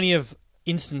plenty of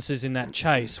instances in that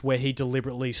chase where he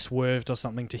deliberately swerved or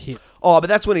something to hit. Oh, but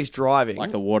that's when he's driving.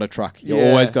 Like the water truck. You Yeah.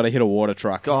 always got to hit a water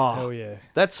truck. Oh, Oh yeah.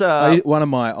 that's One of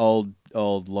my old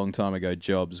long time ago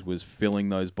jobs was filling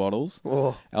those bottles.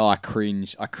 Oh. I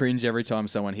cringe every time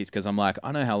someone hits because I'm like,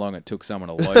 I know how long it took someone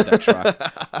to load that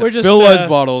truck. We're just Fill those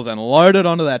bottles and load it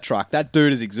onto that truck. That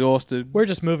dude is exhausted. We're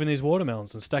just moving these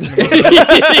watermelons and stacking them.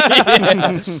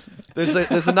 On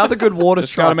there's another good water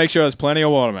Just got to truck. make sure there's plenty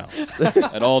of watermelons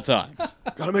at all times.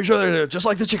 Gotta make sure they're just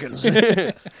like the chickens.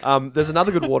 There's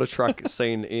another good water truck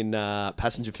scene in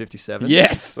Passenger 57.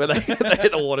 Yes. Where they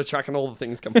hit the water truck and all the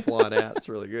things come flying out. It's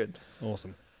really good.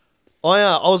 Awesome.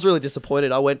 I was really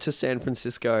disappointed. I went to San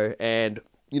Francisco and,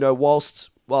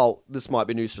 this might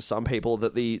be news for some people,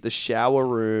 that the shower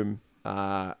room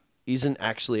isn't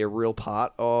actually a real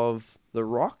part of The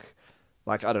Rock.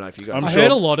 Like, I don't know if you guys... I'm I sure-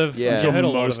 heard a lot of. Yeah. I heard a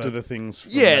lot most of, of it. the things.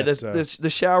 From Yeah, that, there's the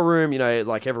shower room,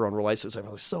 like everyone relates to it,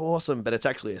 it's so awesome, but it's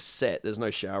actually a set. There's no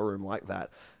shower room like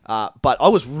that. But I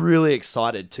was really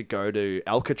excited to go to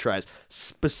Alcatraz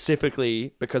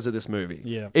specifically because of this movie.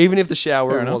 Yeah. Even if the shower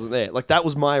room enough. wasn't there. Like, that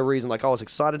was my reason. Like, I was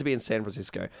excited to be in San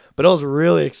Francisco, but I was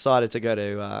really excited to go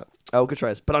to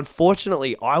Alcatraz. But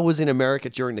unfortunately, I was in America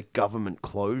during the government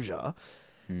closure,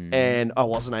 and I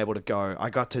wasn't able to go. I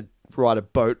got to ride a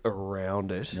boat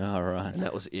around it. All right. And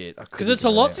that was it. Because it's a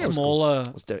lot smaller.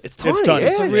 It's tiny. It's tiny. Yeah,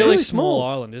 It's a It's a really small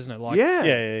island, isn't it? Like, Yeah.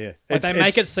 Yeah. Like they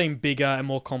make it seem bigger and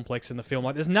more complex in the film.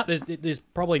 Like there's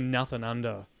probably nothing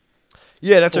under.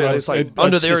 Yeah, that's Well, right. It's like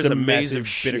under there just is a a maze massive of bit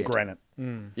shit. of granite.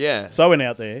 Yeah. So I went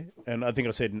out there, and I think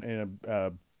I said in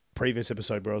a previous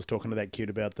episode where I was talking to that kid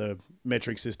about the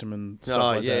metric system and stuff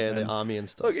like that. the And army and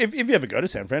stuff. look, if you ever go to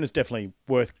San Fran, it's definitely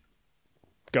worth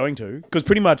going to because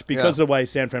pretty much because of the way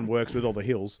San Fran works with all the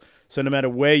hills. So no matter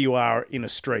where you are in a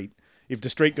street, if the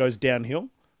street goes downhill,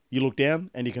 you look down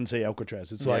and you can see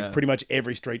Alcatraz. It's Yeah. like pretty much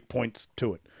every street points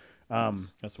to it.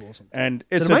 That's awesome. And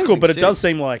It's it's an cool, amazing but it city. does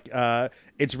seem like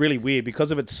it's really weird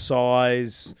because of its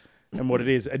size and what it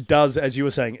is. It does, as you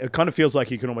were saying, it kind of feels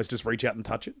like you can almost just reach out and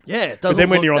touch it. Yeah, it But doesn't then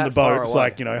when look you're on that the boat, far it's away.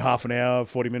 like, half an hour,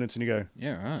 40 minutes, and you go,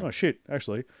 Yeah, right. oh, shit,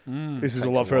 actually. This is a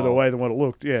Takes lot a further while. away than what it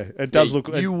looked. Yeah, it does look...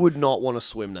 You would not want to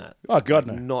swim that. Oh, God,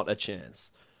 Like, no. Not a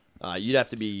chance. You'd have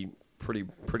to be pretty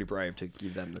brave to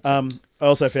give them the tip. I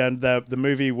also found the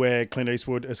movie where Clint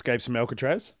Eastwood escapes from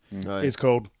Alcatraz Oh, yeah. is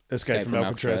called Escape from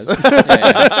Alcatraz.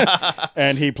 Yeah.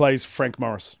 And he plays Frank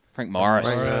Morris. Frank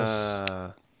Morris.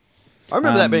 I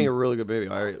remember that being a really good movie.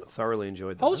 I thoroughly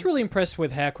enjoyed that. I was really impressed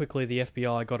with how quickly the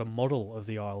FBI got a model of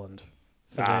the island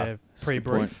for their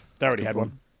pre-brief. They already had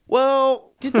one.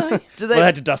 Well, Did they? do Well, they? they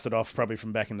had to dust it off probably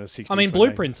from back in the 60s. I mean, when they-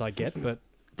 blueprints I get, but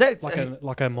that-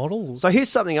 like a model. So here's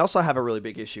something else I have a really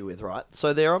big issue with, right?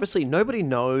 So they're obviously nobody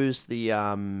knows the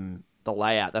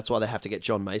layout. That's why they have to get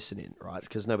John Mason in, right?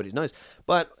 Because nobody knows.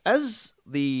 But as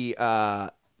the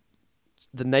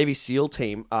Navy SEAL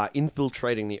team are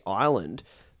infiltrating the island,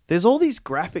 there's all these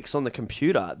graphics on the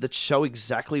computer that show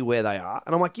exactly where they are,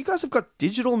 and I'm like, you guys have got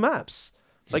digital maps.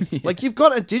 Like you've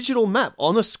got a digital map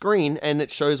on a screen, and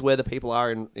it shows where the people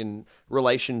are in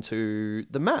relation to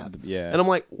the map. Yeah. and I'm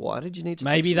like, why did you need to?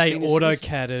 Maybe take some they senior citizens?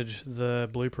 AutoCAD'd the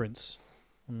blueprints.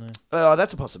 Oh,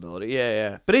 that's a possibility.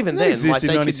 Yeah. But even That then, exists like in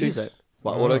they could 96? use it.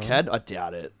 What, AutoCAD? I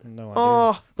doubt it. No idea.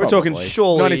 Oh, We're talking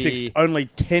surely. 96. Only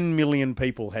 10 million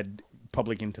people had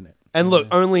public internet. And look,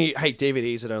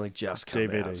 DVDs had only just come out.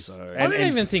 DVDs. So I don't and-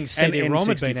 even think and CD-ROM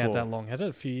had been out N64. that long. Had it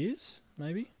a few years,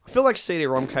 maybe? I feel like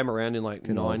CD-ROM came around in like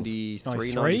 93,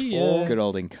 93, 94. yeah. Good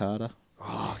old Encarta.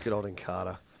 Oh, good old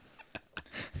Encarta.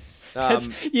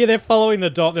 Yeah, they're following the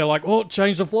dot. They're like, oh,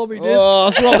 change the floppy disk. Oh,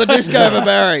 swap the disc over,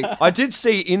 Barry. I did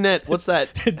see in that. What's that?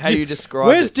 How you describe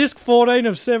Where's it? disc 14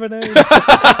 of 17?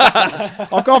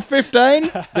 I've got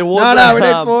 15. There was No, we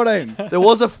need 14. There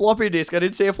was a floppy disk. I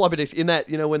did see a floppy disk in that.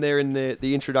 You know, when they're in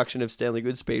the introduction of Stanley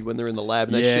Goodspeed, when they're in the lab.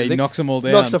 And they Yeah, shoot, he they knocks them all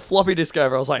down. Knocks a floppy disk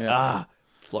over. I was like,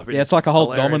 floppy disk. Yeah, it's like a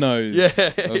whole Hilarious. dominoes Yeah,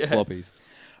 of yeah. floppies.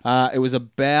 It was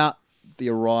about the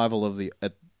arrival of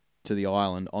to the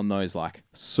island on those like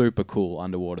super cool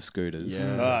underwater scooters.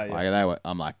 Oh, yeah. Like, they were,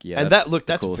 I'm like, yeah. And that's that's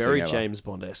the coolest very thing ever. James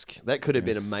Bond-esque. That could have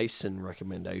been a Mason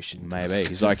recommendation. Maybe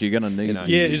he's like, you're gonna need. know.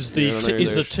 Yeah, is the Yeah, I know is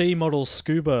the there's- T model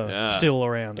scuba Yeah. still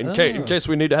around? In case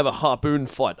we need to have a harpoon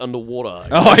fight underwater.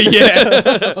 Oh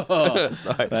yeah,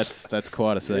 So, that's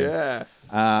quite a scene. yeah.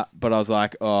 But I was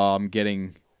like, oh, I'm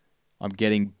getting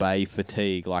bay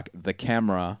fatigue. Like the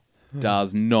camera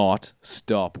does not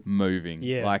stop moving.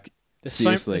 Yeah. Like There's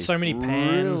seriously, so many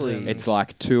pans. Really? And it's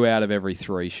like 2 out of every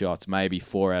 3 shots, maybe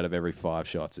 4 out of every 5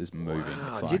 shots is moving. Wow,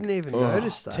 It's I like, didn't even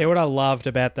notice that. Tell you what I loved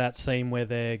about that scene where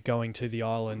they're going to the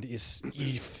island is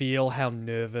you feel how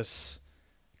nervous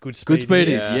Goodspeed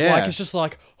is, yeah. Like it's just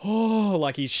like, oh,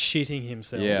 like he's shitting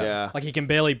himself. Yeah. Yeah. Like he can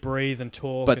barely breathe and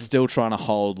talk. but and still trying to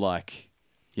hold like,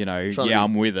 you know, Trying to yeah, be-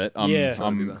 I'm with it. I'm Yeah.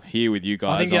 I'm here with you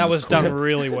guys. I think I'm that as was cool. done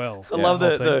really well. I love whole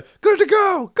thing. the good to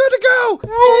go, good to go.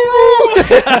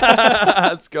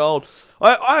 That's gold.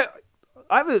 I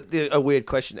have a weird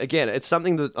question. Again, it's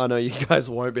something that I know you guys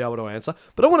won't be able to answer,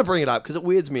 but I want to bring it up because it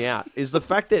weirds me out. Is the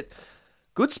fact that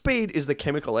Goodspeed is the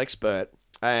chemical expert,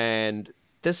 and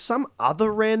there's some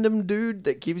other random dude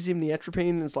that gives him the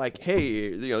atropine, and it's like, hey,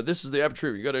 you know, this is the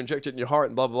atropine. You got to inject it in your heart,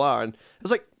 and blah blah blah. And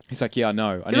it's like, He's like, yeah, I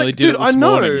know. I You're nearly like, did dude, it this I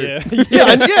know. morning.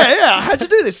 Yeah. yeah, I had to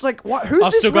do this. Like, what? Who's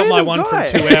I've this still got my random one guy?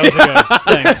 from 2 hours ago.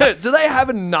 Thanks. Do they have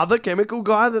another chemical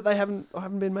guy that I haven't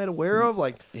been made aware of?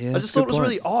 Like, Yeah, I that's just a thought it good was point.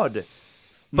 really odd.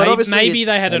 But Maybe, obviously maybe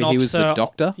it's- they had an Maybe he was officer. the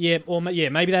doctor? Yeah, or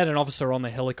maybe they had an officer on the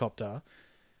helicopter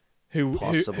who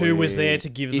Possibly was there to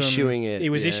give them issuing it, He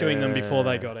was issuing them before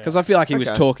they got out. Because I feel like he was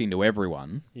Okay. talking to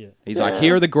everyone. Yeah. He's like,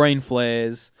 here are the green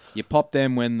flares. You pop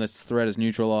them when the threat is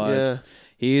neutralized. Yeah.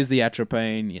 Here's the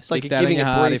atropine. You stick like that in giving your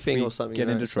a heart if briefing you or something, get you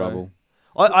know, into so- trouble.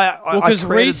 Well, because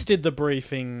created- Reese did the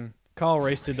briefing. Kyle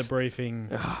Reese did the briefing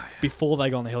before they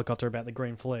got on the helicopter about the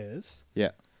green flares. Yeah.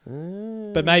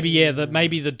 But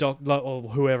maybe the doc or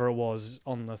whoever it was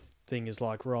on the thing is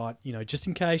like, right, you know, just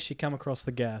in case you come across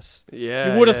the gas.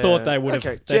 Yeah, You would have yeah. thought they would have.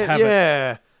 Okay, They'd have it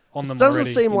yeah. on them It doesn't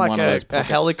already. seem In like one of those a pockets.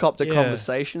 helicopter Yeah.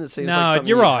 conversation. It seems like No, something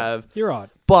you're you right. have. You're right.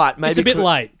 But maybe It's a bit could-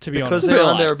 late, to be because honest. they're It's a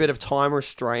bit under late. a bit of time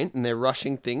restraint and they're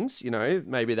rushing things. You know,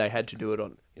 maybe they had to do it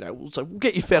on. You know, so we'll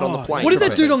get you fed on the plane. What did that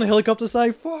Right. dude on the helicopter say?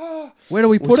 Where do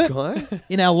we put Which it? guy?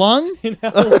 In our lung?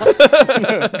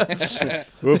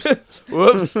 Whoops.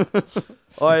 Whoops.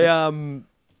 I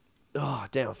Oh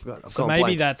damn! I forgot. I've So gone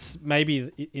maybe blank. that's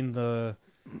in the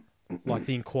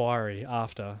the inquiry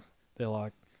after they're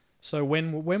like, so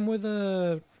when were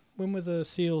the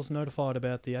SEALs notified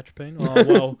about the atropine? Oh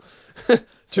well,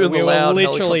 so During we the were loud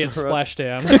literally at helicopter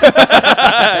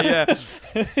splashdown,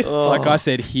 Like I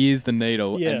said, here's the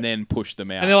needle, Yeah. and then push them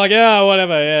out. and they're like, yeah,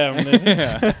 whatever,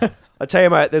 yeah. I tell you,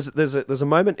 mate. There's a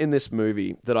moment in this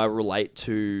movie that I relate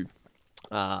to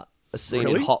a scene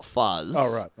Really? in Hot Fuzz.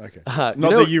 Oh, right. Okay. You Not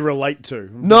know- that you relate to.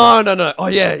 No. Oh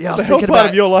yeah. I was The hell thinking part about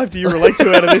of your life do you relate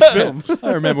to out of this film?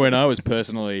 I remember when I was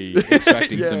personally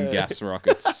extracting some Yeah. gas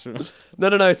rockets. No.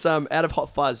 It's out of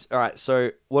Hot Fuzz. All right.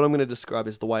 So what I'm going to describe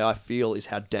is the way I feel is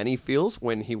how Danny feels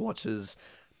when he watches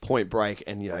Point Break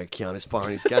and Keanu's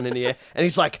firing his gun in the air and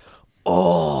he's like,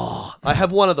 oh. I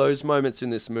have one of those moments in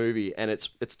this movie and it's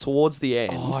towards the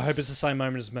end. Oh, I hope it's the same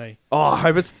moment as me. Oh, I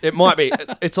hope it might be.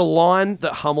 It's a line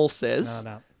that Hummel says.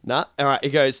 No. Nah. All right. He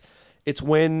goes, it's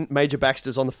when Major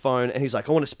Baxter's on the phone and he's like,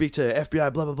 I want to speak to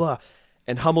FBI, blah, blah, blah.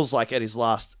 And Hummel's like at his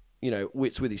last,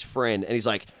 wits with his friend. And he's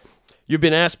like, you've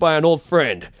been asked by an old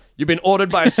friend. You've been ordered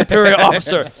by a superior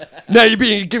officer. Now you're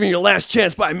being given your last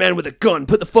chance by a man with a gun.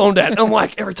 Put the phone down. And I'm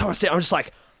like, every time I see it, I'm just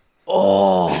like,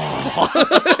 oh.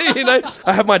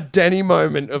 I have my Danny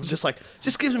moment of just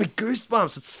gives me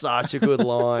goosebumps. It's such a good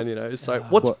line, So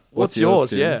what's yours? yours,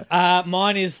 Tim? Yeah.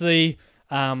 Mine is the.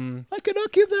 I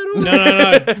cannot give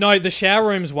that away. No. The shower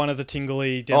room's one of the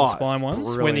tingly down the spine ones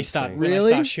when brilliant they start scene. when they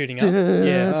Really? start shooting up.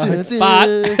 Yeah, but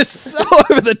It's so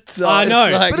over the top. I know.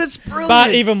 It's like, But it's brilliant.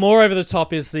 But even more over the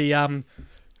top is the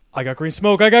I got green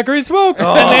smoke,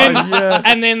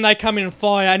 and then they come in and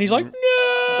fire, and he's like, no,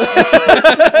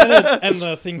 and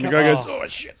the thing The comes. guy goes, oh,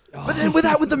 shit. But then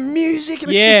with the music,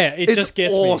 and Yeah, it's it just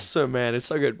gets me. awesome, man. It's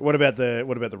so good. What about the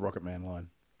Rocket Man line?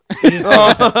 It is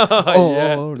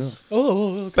oh, no.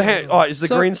 oh, But is the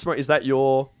green smoke? Is that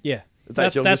your? yeah.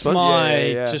 That's your That's response? my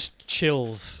Yeah. just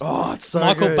chills. Oh, it's so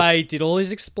Michael good. Bay did all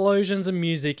his explosions and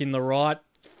music in the right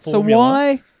So formula.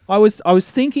 why? I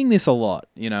was thinking this a lot,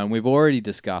 and we've already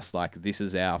discussed like this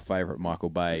is our favorite Michael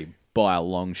Bay by a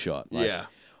long shot. Like, Yeah.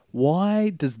 Why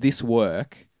does this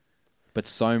work, but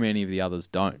so many of the others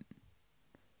don't?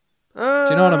 Do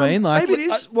you know what I mean? Like, maybe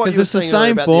it is what because you were it's the saying earlier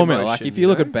same about the formula. emotion, Like, if you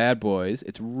look know? at Bad Boys,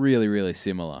 it's really, really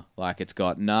similar. Like, it's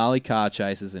got gnarly car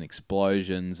chases and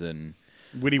explosions and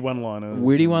Witty one-liners.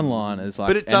 witty one-liners, like,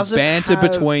 But it and doesn't banter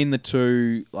have- between the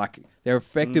two. Like, they're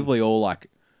effectively all like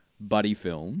buddy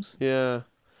films. Yeah,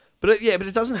 but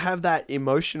it doesn't have that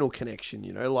emotional connection.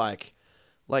 Like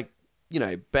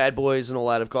Bad Boys and all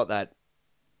that have got that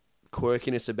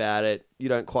quirkiness about it. You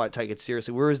don't quite take it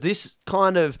seriously. Whereas this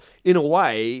kind of, in a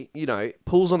way,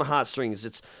 pulls on the heartstrings.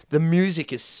 It's the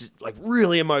music is like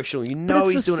really emotional. You know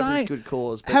it's he's the doing it for his same- good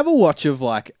cause. But Have a watch of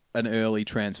like an early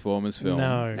Transformers film,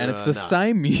 No. and it's the No.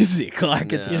 same music.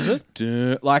 Like, it's Is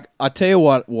it? Like, I tell you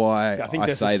why I think I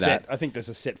there's say a set. that. I think there's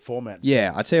a set format.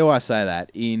 Yeah, I tell you why I say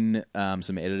that. In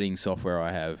some editing software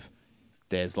I have,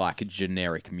 there's like a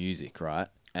generic music, right?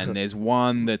 And there's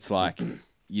one that's like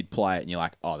you'd play it and you're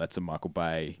like, oh, that's a Michael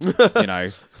Bay,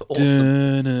 it's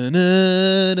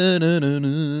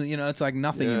like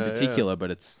nothing in Yeah, particular,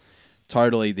 but it's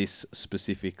totally this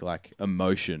specific like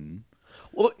emotion.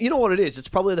 Well, you know what it is? It's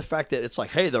probably the fact that it's like,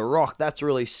 hey, The Rock, that's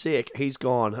really sick. He's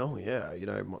gone, oh, yeah,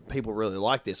 people really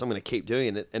like this. I'm going to keep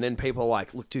doing it. And then people are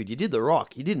like, look, dude, you did The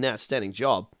Rock. You did an outstanding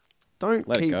job. Don't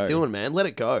Let it keep go. doing, man. Let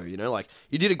it go. Like,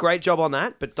 you did a great job on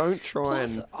that, but don't try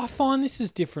Plus, and... I find this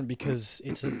is different because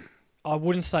I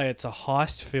wouldn't say it's a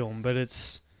heist film, but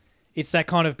it's that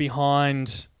kind of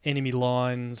behind enemy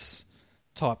lines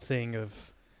type thing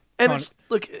of... And it's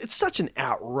such an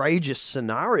outrageous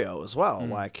scenario as well.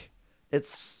 Hmm. Like,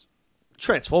 it's...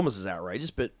 Transformers is outrageous,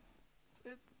 but...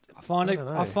 I find I it. don't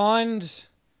know. I find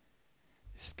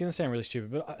it's going to sound really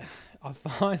stupid, but I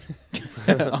find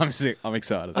I'm sick. I'm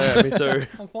excited. Yeah, me too.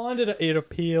 I find it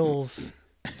appeals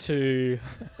to.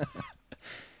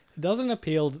 It doesn't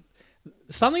appeal.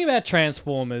 Something about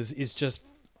Transformers is just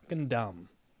fucking dumb.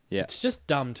 Yeah. It's just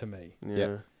dumb to me,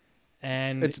 Yeah.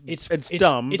 and It's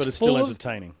dumb, but it's still full of-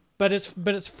 entertaining. But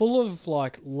it's full of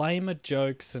like lamer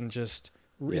jokes and just.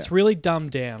 It's Yeah. really dumbed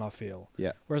down, I feel.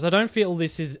 Yeah. Whereas I don't feel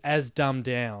this is as dumbed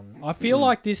down. I feel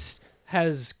like this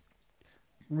has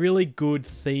really good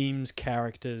themes,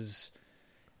 characters,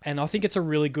 and I think it's a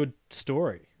really good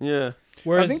story. Yeah.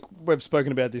 Whereas I think we've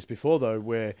spoken about this before, though,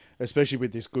 where, especially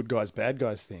with this good guys, bad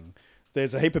guys thing,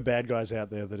 there's a heap of bad guys out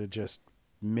there that are just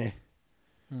meh.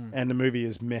 And the movie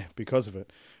is meh because of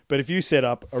it. But if you set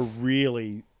up a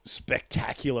really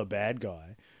spectacular bad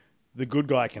guy, the good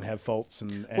guy can have faults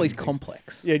and Well, he's things.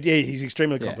 complex. Yeah, he's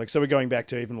extremely Yeah. complex. So we're going back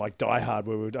to even like Die Hard,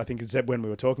 where I think it's that when we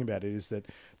were talking about it, is that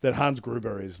Hans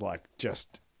Gruber is like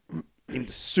just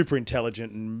super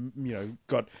intelligent and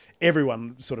got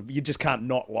everyone sort of, you just can't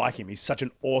not like him. He's such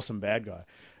an awesome bad guy.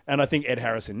 And I think Ed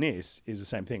Harris in this is the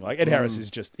same thing. Like Ed Harris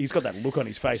is just, he's got that look on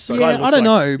his face. The Yeah, guy I looks don't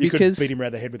know, you because- could beat him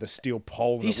around the head with a steel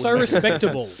pole. and he's it so wouldn't-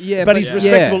 respectable. Yeah, but he's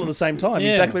respectable yeah. at the same time. Yeah.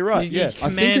 Exactly right. He Yeah.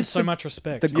 commands it's so the- much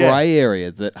respect. The grey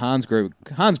area that Hans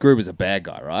Gruber's a bad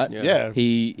guy, right? Yeah.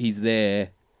 He's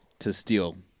there to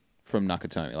steal from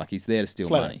Nakatomi. Like, he's there to steal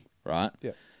Flat. money, right?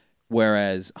 Yeah.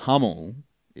 Whereas Hummel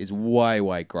is way,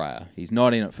 way greyer. He's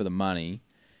not in it for the money.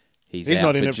 He's He's out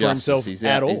not in for it for justice. himself He's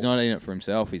at out, all. He's not in it for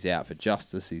himself. He's out for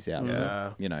justice. He's out for,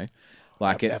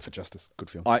 like Out it. for Justice. Good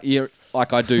film. I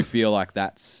do feel like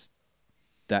that's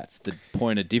the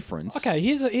point of difference. Okay,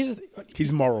 here's a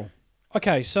He's moral.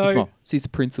 okay. So It's his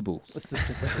principles.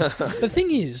 the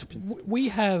thing is, we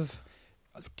have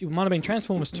it might have been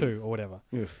Transformers 2 or whatever.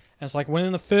 Yeah. And it's like when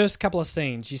in the first couple of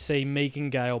scenes you see Megan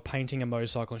Gale painting a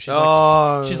motorcycle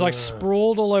and she's like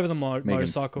sprawled all over the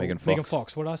motorcycle. Megan Megan Fox.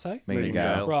 Fox. What did I say? Megan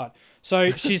Gale. Right.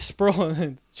 So she's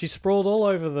sprawled all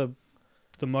over the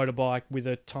motorbike with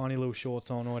her tiny little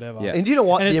shorts on or whatever. Yeah. And do you know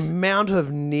what? And The it's- amount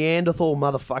of Neanderthal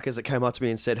motherfuckers that came up to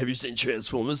me and said, have you seen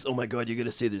Transformers? Oh my God, you're going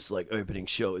to see this like opening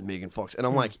shot with Megan Fox. And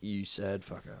I'm like, you sad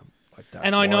fucker. Like, that's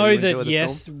And I why know you enjoy that, the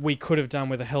yes, film? we could have done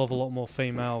with a hell of a lot more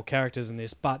female characters in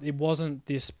this, but it wasn't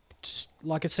this...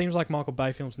 Like, it seems like Michael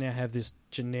Bay films now have this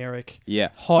generic Yeah.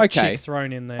 hot Okay. chick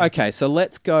thrown in there. Okay, so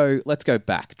let's go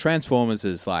back. Transformers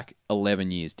is like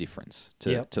 11 years difference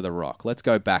to The Rock. Let's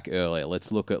go back earlier.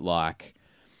 Let's look at like,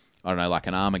 I don't know, like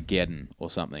an Armageddon or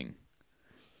something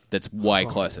that's way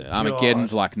closer.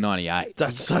 Armageddon's like 98.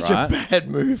 That's such right? a bad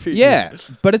movie. Yeah,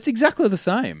 but it's exactly the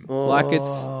same. Like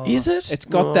Is it? it's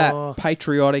got that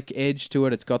patriotic edge to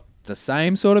it. It's got the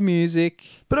same sort of music.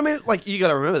 But I mean, like, you got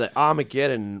to remember that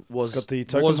Armageddon It's got the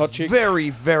token was hot chick. very,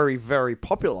 very, very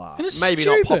popular. And it's Maybe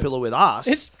stupid. not popular with us.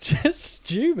 It's just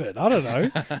stupid. I don't know.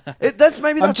 That's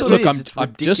what it is. Look, It's I'm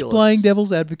ridiculous. just playing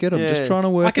devil's advocate. I'm Yeah. just trying to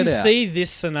work I can it out. see this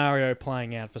scenario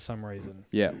playing out for some reason.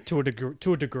 Yeah. To a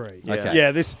degree. Yeah. Okay.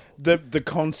 Yeah, the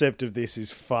concept of this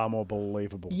is far more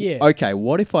believable. Yeah. Okay,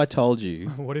 what if I told you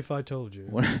What if I told you?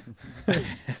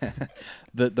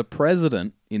 that the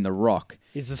president in The Rock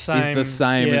Is the same. is the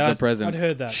same Yeah, as the I'd president?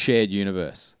 heard that. Shared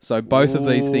universe. So both of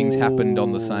these things happened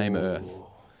on the same Earth.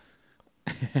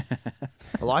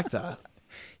 I like that.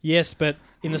 Yes, but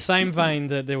in the same vein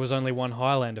that there was only one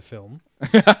Highlander film,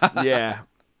 Yeah.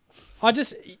 I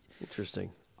just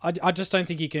don't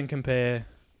think you can compare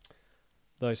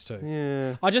those two.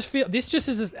 Yeah. I just feel this just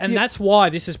is, and that's why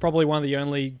this is probably one of the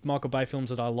only Michael Bay films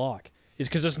that I like. Is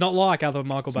because it's not like other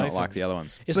Michael It's Bay not films. like the other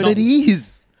ones. It's But not- it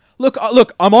is. Look,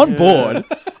 I'm on board.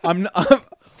 I'm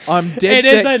dead It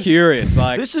is set a- curious.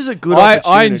 Like This is a good I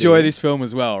opportunity. enjoy this film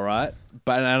as well, right?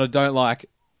 But and I don't like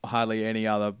hardly any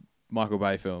other Michael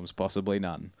Bay films, possibly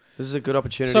none. This is a good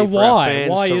opportunity So for why? our fans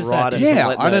Why to is that? write us. Yeah, and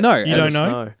let I don't know. You let don't us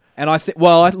know? And I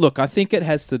think it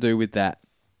has to do with that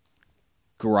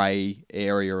grey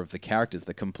area of the characters,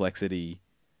 the complexity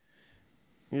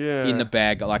Yeah. in the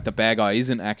bad guy. Like the bad guy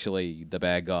isn't actually the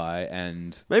bad guy,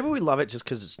 and Maybe we love it just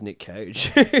because it's Nick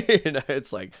Cage.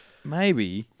 It's like,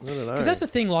 maybe I don't know. Because that's the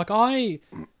thing. Like I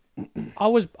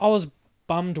was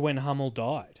bummed when Hummel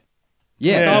died.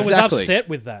 yeah, I was exactly. upset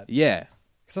with that Yeah,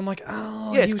 because I'm like,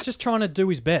 oh, Yeah, he was just trying to do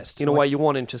his best. in a Like, way, you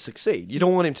want him to succeed. You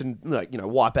don't want him to,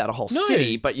 wipe out a whole No.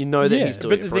 city, but you know that Yeah. he's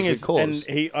doing But it the for thing a good is, cause.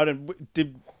 and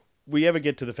did we ever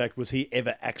get to the fact, was he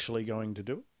ever actually going to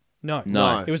do it? no,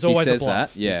 no, it was always he a says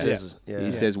bluff. that. Yeah, He says, yeah.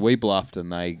 he says we bluffed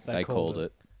and they They called called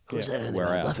it. Was that anything We're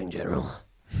like out. bluffing, General?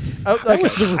 Oh, That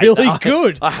was really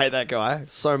good. I hate that guy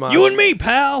so much. You and me,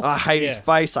 pal. I hate his Yeah.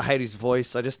 face. I hate his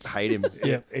voice. I just hate him.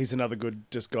 Yeah. He's another good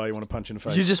guy you want to punch in the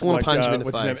face. You just want to punch him in the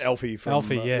what's face. His name? Alfie. From,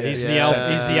 Alfie, yeah, he's the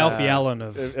Yeah. He's the Alfie Allen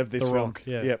of this The film. Rock.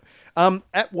 Yeah. Yep.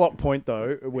 At what point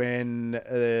though, when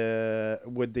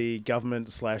would the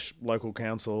government / local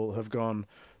council have gone?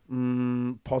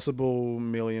 Possible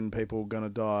million people going to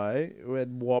die. At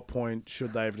what point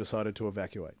should they have decided to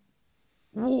evacuate?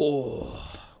 Whoa.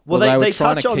 Well, Well, they were they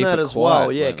trying touch to on keep that it as well,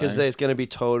 quiet, yeah, weren't because they? there's going to be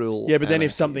total. Yeah, but then if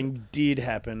anarchy. something did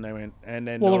happen, they went and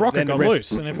then Well, the rocket then got rest-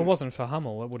 loose, and if it wasn't for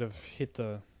Hummel, it would have hit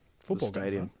the football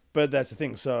stadium. game, right? But that's the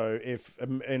thing. So if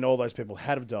and all those people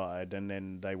had have died, and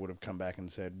then they would have come back and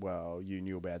said, "Well, you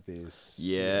knew about this."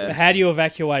 Yeah. But how do you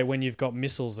evacuate when you've got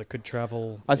missiles that could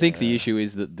travel? I think the issue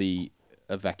is that the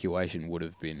evacuation would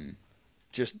have been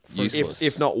just Useless.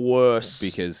 if not worse.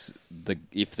 because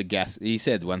if the gas, he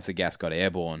said once the gas got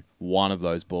airborne, one of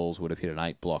those balls would have hit an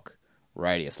 8-block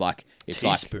radius. Like it's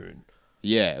like teaspoon.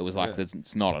 yeah, it was like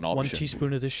it's not an option. 1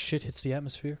 teaspoon of this shit hits the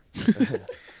atmosphere.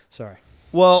 Sorry.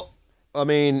 Well, I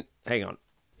mean, hang on.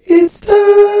 Right,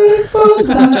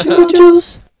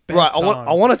 time.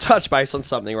 I want to touch base on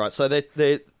something. Right, so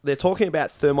they're talking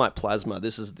about thermite plasma.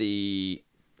 This is this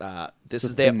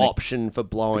is their thing that- option for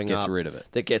blowing that gets up. rid of it.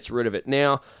 That gets rid of it.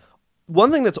 Now,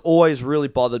 one thing that's always really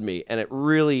bothered me, and it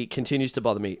really continues to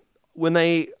bother me, when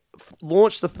they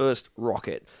launched the first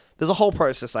rocket, there's a whole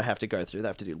process they have to go through. They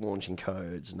have to do launching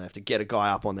codes, and they have to get a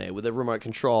guy up on there with a remote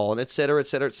control, and et cetera, et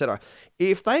cetera, et cetera.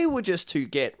 If they were just to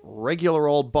get regular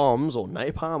old bombs or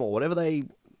napalm or whatever they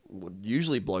would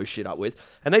usually blow shit up with,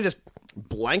 and they just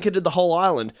blanketed the whole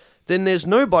island, then there's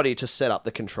nobody to set up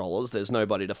the controllers, there's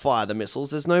nobody to fire the missiles,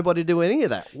 there's nobody to do any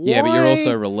of that. Yeah, but you're Why-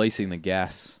 also releasing the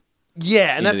gas.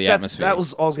 yeah, and into the that atmosphere.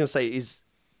 was I was going to say is,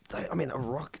 I mean, a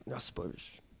rock, I suppose.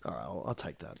 All right, I'll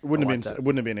take that. It wouldn't I have like been. that. It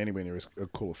wouldn't have been anywhere near a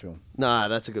cooler film. Nah,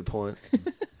 that's a good point.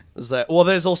 Is that well?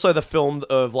 There's also the film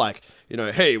of like,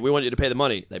 hey, we want you to pay the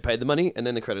money. They paid the money, and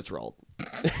then the credits rolled.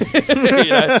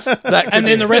 That And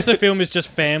then the rest of the film is just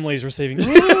families receiving.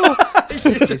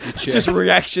 just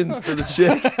reactions to the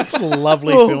chick. It's a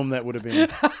lovely film that would have been.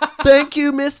 Thank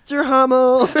you, Mr.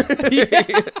 Hummel.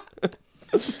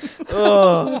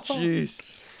 Oh, jeez.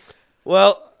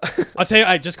 Well, I'll tell you,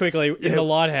 hey, just quickly, in The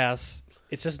Lighthouse,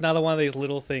 it's just another one of these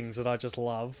little things that I just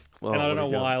love. Oh, and I don't know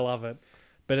what do you why I love it.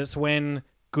 But it's when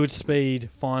Goodspeed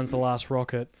finds the last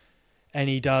rocket and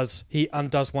he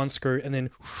undoes one screw and then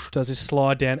does his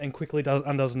slide down and quickly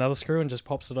undoes another screw and just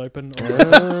pops it open.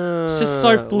 It's just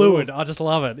so fluid. I just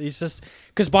love it. He's just...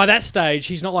 Because by that stage,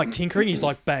 he's not like tinkering. He's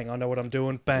like, bang, I know what I'm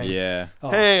doing. Bang. Yeah.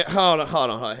 hey, hold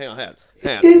on, hang on.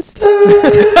 It's time.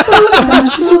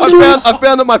 I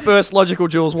found that my first logical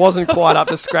Jules wasn't quite up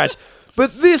to scratch,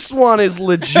 but this one is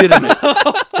legitimate.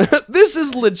 This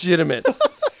is legitimate.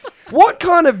 What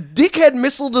kind of dickhead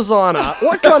missile designer,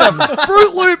 what kind of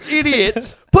Fruit Loop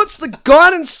idiot puts the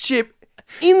guidance chip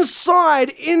inside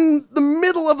in the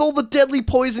middle of all the deadly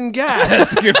poison gas?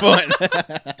 That's a good point.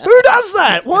 Who does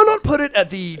that? Why not put it at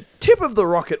the tip of the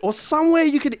rocket or somewhere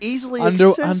you could easily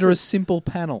access under it? a simple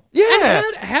panel. Yeah.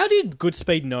 How did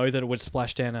Goodspeed know that it would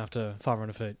splash down after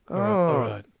 500 feet? All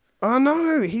right. Oh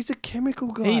no, he's a chemical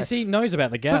guy. He knows about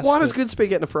the gas. But why does Goodspeed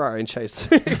get in a Ferrari and chase?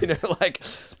 Like,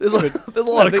 there's a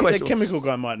lot of The questions. chemical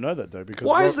guy might know that though, because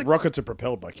Why is the- rockets are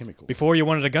propelled by chemicals. Before you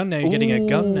wanted a gun, now you're getting a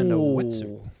gun and a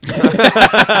wetsuit.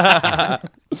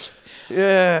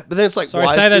 Yeah, but then it's like, Sorry,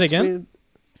 why say is that Goodspeed- again.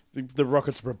 The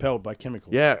rockets are propelled by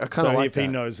chemicals. Yeah, I kinda so like if he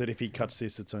that. knows that if he cuts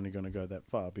this, it's only going to go that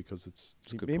far because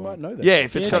he point. might know that. Yeah,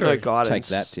 if it's Yeah, got no true. guidance,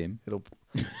 Take that, Tim. It'll.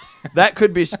 That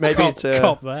could be maybe it's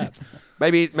Cop that.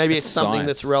 maybe it's something science.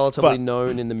 that's relatively But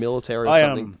known in the military or I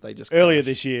something. They just earlier crash.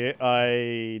 this year,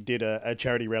 I did a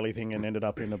charity rally thing and ended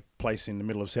up in a place in the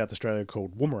middle of South Australia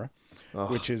called Woomera,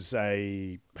 which is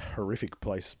a horrific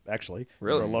place actually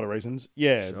Really? for a lot of reasons.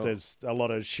 Yeah, there's a lot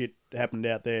of shit happened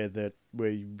out there that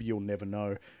you'll never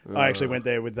know. I actually went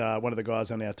there with one of the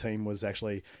guys on our team was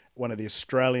actually one of the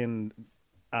Australian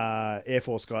Air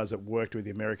Force guys that worked with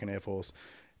the American Air Force.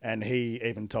 And he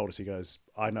even told us, he goes,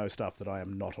 I know stuff that I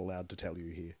am not allowed to tell you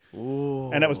here.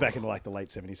 Ooh. And that was back in like the late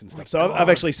 70s and stuff. So I've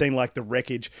actually seen like the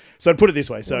wreckage. So I'd put it this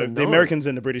way. So the Americans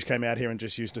and the British came out here and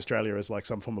just used Australia as like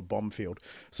some form of bomb field.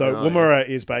 So Woomera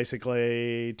is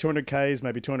basically 200 Ks,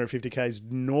 maybe 250 Ks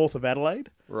north of Adelaide.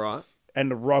 Right.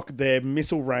 And their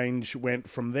missile range went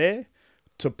from there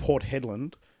to Port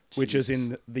Hedland, which is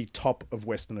in the top of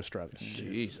Western Australia.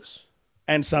 Jesus.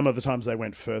 And some of the times they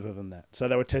went further than that. So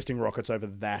they were testing rockets over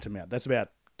that amount. That's about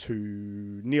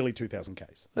nearly 2,000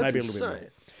 Ks. That's maybe a insane. little bit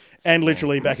more. And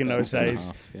literally back in those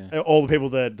days, all the people,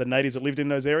 the natives that lived in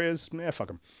those areas, fuck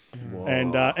them.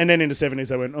 And then in the 70s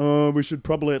they went, oh, we should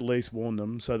probably at least warn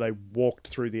them. So they walked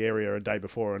through the area a day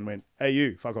before and went, hey,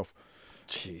 you, fuck off.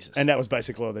 Jesus. And that was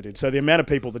basically all they did. So the amount of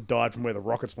people that died from where the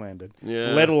rockets landed, Yeah.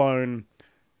 let alone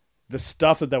the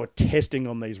stuff that they were testing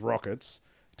on these rockets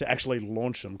to actually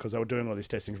launch them, because they were doing all these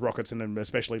testings, rockets, and then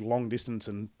especially long distance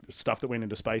and stuff that went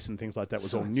into space and things like that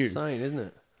was all new. Insane, isn't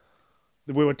it?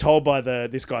 We were told by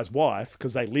this guy's wife,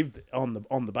 because they lived on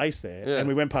the base there, and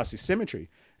we went past this cemetery,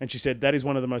 and she said, that is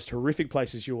one of the most horrific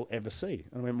places you will ever see.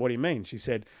 And I went, what do you mean? She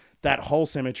said, that whole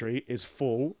cemetery is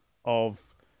full of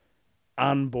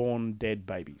unborn dead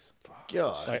babies.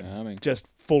 God. Like, just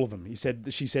full of them.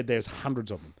 She said there's hundreds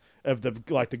of them. Of the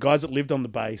guys that lived on the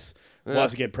base,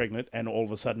 wives would get pregnant, and all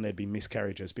of a sudden there'd be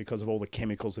miscarriages because of all the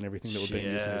chemicals and everything that were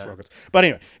being used in these rockets. But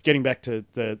anyway, getting back to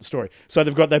the story. So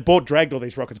they dragged all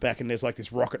these rockets back, and there's like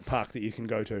this rocket park that you can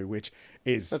go to, which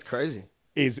That's crazy.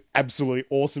 is absolutely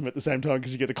awesome at the same time,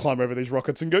 because you get to climb over these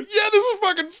rockets and go, yeah, this is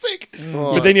fucking sick.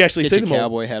 But then you actually Get see your them all.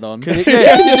 cowboy hat on. Yeah, you can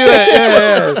do it.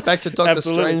 Yeah. Back to Doctor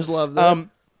Absolutely. Strangelove. There.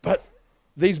 But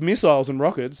these missiles and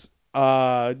rockets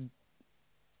are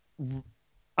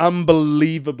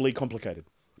unbelievably complicated.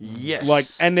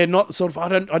 Yes. And they're not sort of,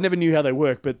 I never knew how they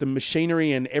work, but the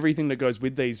machinery and everything that goes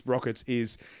with these rockets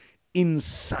is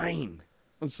insane.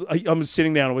 I'm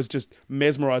sitting down, I was just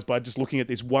mesmerized by just looking at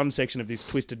this one section of this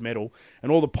twisted metal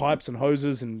and all the pipes and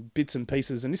hoses and bits and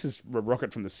pieces. And this is a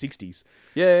rocket from the 60s.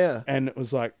 Yeah. And it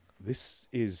was like, this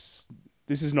is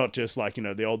not just like,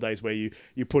 the old days where you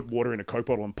put water in a Coke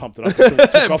bottle and pumped it up until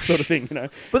it took off sort of thing,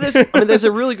 But there's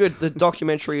a really good, the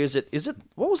documentary, is it,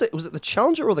 what was it? Was it the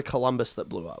Challenger or the Columbus that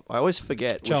blew up? I always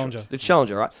forget. Challenger. The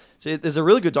Challenger, right? So there's a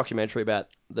really good documentary about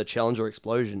the Challenger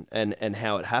explosion and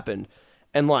how it happened.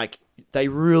 And like, they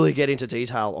really get into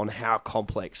detail on how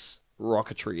complex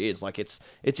rocketry is. Like, it's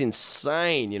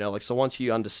insane, like, so once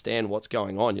you understand what's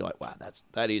going on, you're like, wow,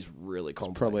 that is really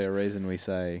complex. Probably a reason we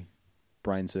say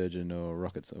brain surgeon or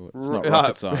rocket science. It's not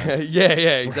rocket science. yeah,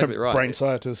 exactly right. Brain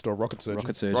scientist or rocket surgeon.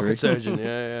 Rocket surgery. Rocket surgeon,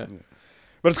 yeah.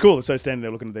 But it's cool. So standing there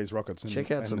looking at these rockets. And,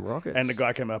 Check out some rockets. And the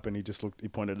guy came up and he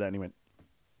pointed at that and he went,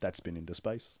 that's been into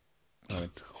space. I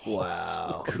went,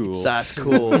 Wow. Cool. That's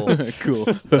cool. Cool.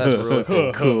 That's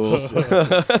really cool.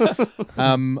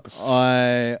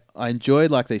 I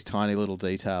enjoyed like these tiny little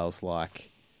details, like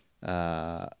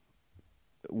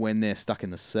when they're stuck in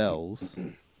the cells.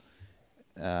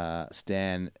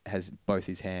 Stan has both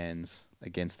his hands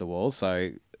against the wall,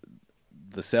 so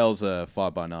the cells are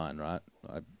 5x9, right?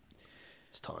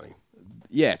 It's tiny.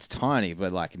 Yeah, it's tiny,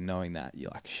 but like knowing that,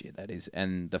 you're like, shit, that is,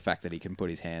 and the fact that he can put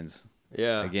his hands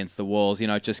against the walls,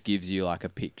 it just gives you like a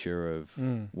picture of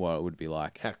what it would be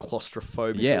like. How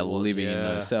claustrophobic. Yeah, it was. living in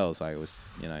those cells. Like, it was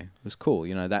cool.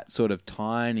 That sort of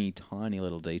tiny, tiny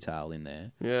little detail in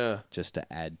there. Yeah. Just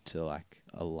to add to like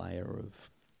a layer of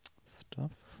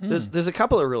stuff. There's a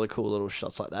couple of really cool little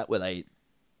shots like that where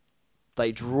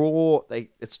they draw.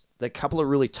 It's a couple of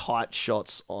really tight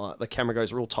shots. The camera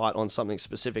goes real tight on something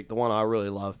specific. The one I really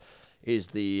love is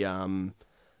the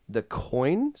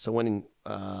coin. So when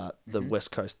the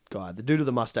West Coast guy, the dude with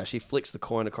the mustache, he flicks the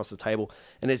coin across the table,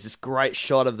 and there's this great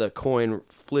shot of the coin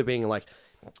flipping, like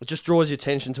it just draws your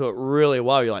attention to it really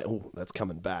well. You're like, oh, that's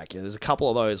coming back. There's a couple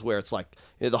of those where it's like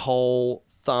the whole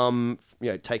thumb,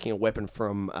 taking a weapon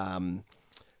from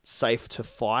safe to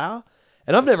fire.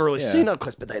 And I've never really seen that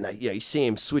clips, but then you see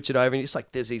him switch it over, and it's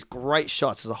like there's these great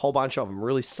shots. There's a whole bunch of them,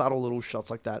 really subtle little shots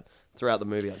like that throughout the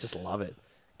movie. I just love it.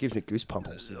 Gives me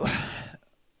goosebumps.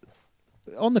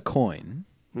 On the coin,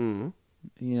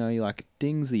 he like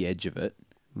dings the edge of it,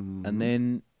 and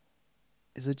then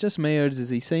is it just me, or does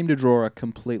he seem to draw a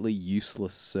completely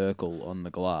useless circle on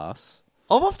the glass?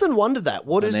 I've often wondered that.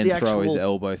 What is and the then throw actual his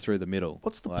elbow through the middle?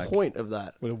 What's the point of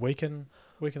that? Would it weaken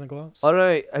the glass? I don't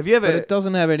know. Have you ever? But it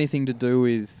doesn't have anything to do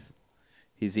with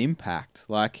his impact.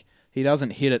 Like he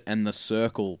doesn't hit it, and the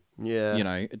circle. Yeah.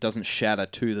 It doesn't shatter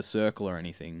to the circle or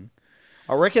anything.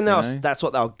 I reckon that's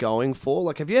what they were going for.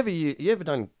 Like, have you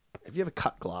ever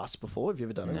cut glass before? Have you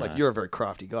ever done it? Like, you're a very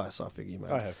crafty guy, so I figure you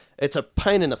might. I have. It's a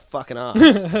pain in the fucking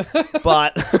ass.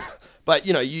 but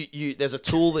there's a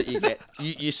tool that you get.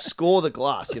 You score the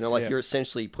glass. You're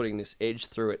essentially putting this edge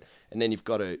through it, and then you've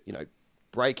got to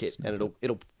break it, and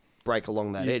it'll break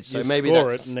along that edge. So you maybe score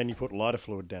that's it, and then you put lighter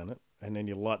fluid down it, and then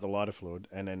you light the lighter fluid,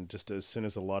 and then just as soon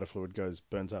as the lighter fluid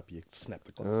burns up, you snap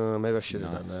the glass. maybe I should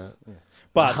have done that. Yeah.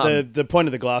 But the point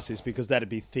of the glass is because that'd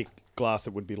be thick glass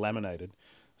that would be laminated.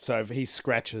 So if he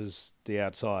scratches the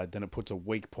outside, then it puts a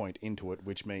weak point into it,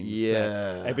 which means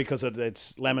that, and because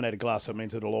it's laminated glass, so it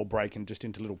means it'll all break into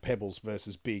little pebbles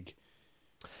versus big.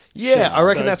 Yeah, chunks. I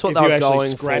reckon So that's what if they you were actually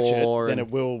going scratch for. it, then it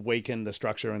will weaken the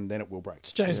structure, and then it will break.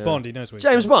 It's James Bond. He knows what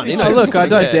James Bond. He Oh, knows look, I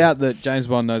don't yeah. doubt that James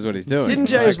Bond knows what he's doing. Didn't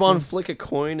James Bond flick a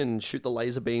coin and shoot the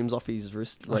laser beams off his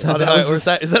wrist? Like, I don't know. was Or is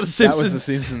that the That Simpsons? was The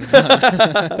Simpsons.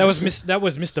 That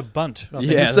was Mr. Bunt. I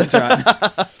think. Yeah, that's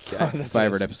right.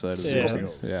 Favorite episode of The Yeah.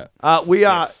 Simpsons. Yeah. We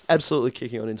are absolutely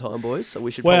kicking on in time, boys. So we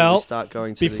should Well, probably start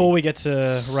going to Before we get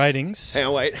to ratings, Hang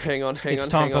on. it's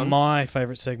time for my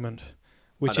favourite segment,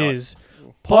 which I know. is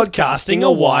podcasting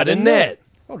a wider net.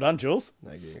 Well done, Jules.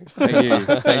 Thank you.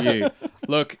 Thank you.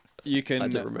 Look, you I can.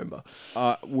 do remember.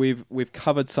 We've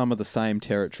covered some of the same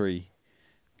territory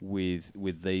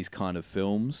with these kind of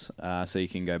films, so you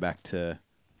can go back to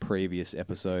previous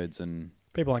episodes and.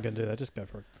 people aren't going to do that. Just go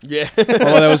for it. Yeah.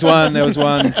 Well, there was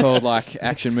one called like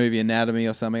Action Movie Anatomy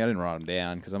or something. I didn't write them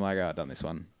down because I'm like, I've done this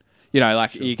one.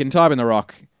 You can type in The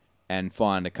Rock and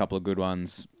find a couple of good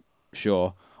ones.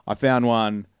 Sure, I found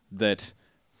one that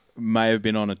may have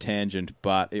been on a tangent,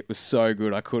 but it was so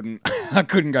good I couldn't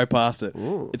go past it.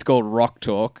 Ooh. It's called Rock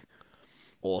Talk,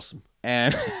 Awesome.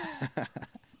 and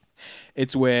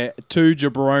it's where two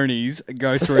jabronis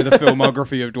go through the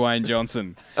filmography of Dwayne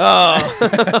Johnson.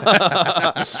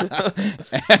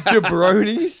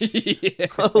 Jabronis? Yeah.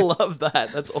 I love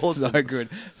that. That's awesome. So good.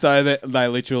 So they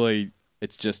literally,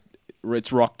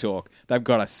 it's Rock Talk. They've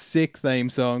got a sick theme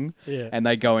song, and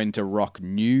they go into rock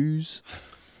news.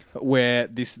 Where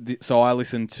so I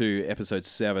listened to episode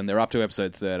 7. They're up to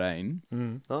episode 13.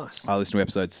 Nice. I listened to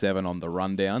episode 7 on The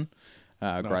Rundown.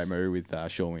 Nice. Great movie with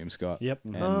Sean William Scott. Yep.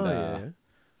 And,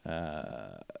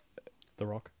 The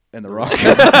Rock. and The Rock.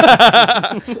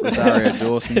 Rosario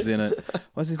Dawson's in it.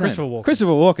 What's his Christopher name? Walken.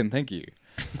 Christopher Walken, thank you.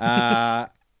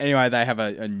 Anyway, they have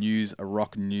a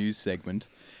rock news segment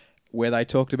where they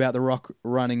talked about The Rock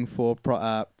running for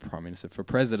Prime Minister, for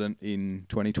president in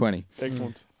 2020.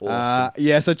 Excellent.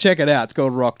 Awesome. So check it out. It's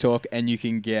called Rock Talk, and you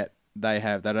can get. They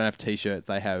don't have t-shirts.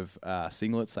 They have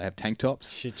singlets. They have tank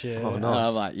tops. Shit, yeah. Oh,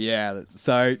 nice.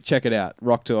 So check it out.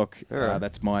 Rock Talk. All right.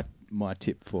 That's my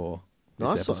tip for this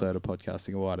Nice one. episode of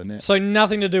Podcasting a Wider Net. So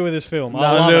nothing to do with this film. I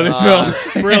Nothing love to do it. with this film. I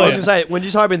was Brilliant. going to say, when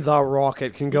you type in The Rock,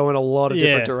 it can go in a lot of Yeah.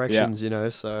 different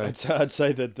directions, So I'd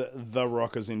say that the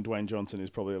Rockers in Dwayne Johnson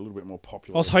is probably a little bit more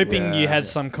popular. I was hoping you Yeah. had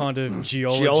some kind of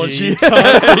Geology.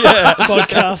 type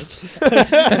podcast.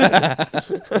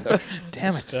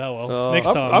 Damn it. Oh, well. Next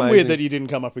time. I'm Amazing. weird that you didn't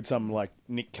come up with some like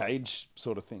Nick Cage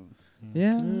sort of thing.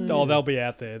 Yeah. Oh, they'll be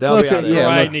out there. They'll There's be some out there.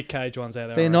 great Look, Nick Cage ones out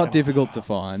there. They're I not reckon. difficult to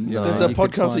find. No. There's You a could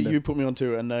podcast find that it. you put me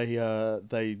onto, and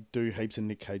they do heaps of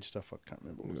Nick Cage stuff. I can't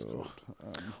remember what it's called.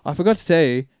 I forgot to tell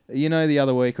you. You know, the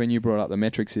other week when you brought up the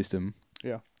metric system.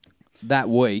 Yeah, That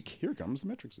week, here it comes, the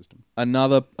metric system.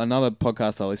 another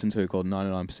podcast I listened to called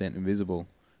 99% Invisible,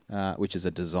 which is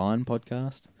a design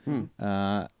podcast,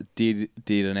 did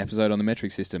an episode on the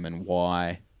metric system and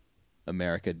why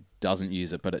America doesn't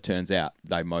use it, but it turns out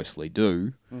they mostly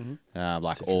do.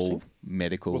 Like all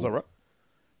medical. Was that right?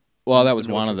 Well, that was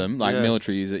one of them. Like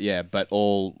military use it, yeah, but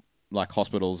all like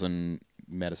hospitals and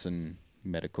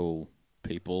medical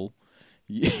people.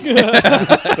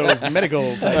 Those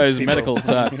medical type Those people. medical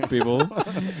type people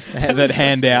that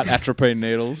hand out atropine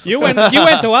needles. You went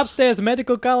to upstairs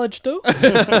medical college too?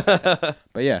 But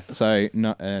yeah, so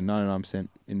 99%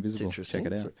 invisible. interesting.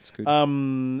 Check it out. It's good.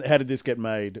 How did this get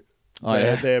made? Oh,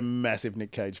 yeah. They're massive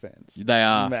Nick Cage fans. They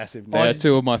are. Massive. They are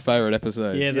two of my favourite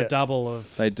episodes. Yeah, the Yeah. double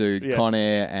of. They do Yeah. Con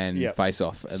Air and Yeah. Face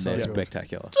Off, and they're good.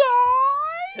 spectacular.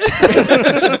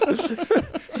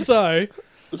 So,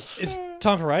 it's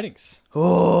time for ratings.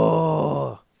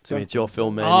 Oh, Timmy, it's your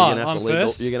film, man. Oh, you're gonna have I'm to lead.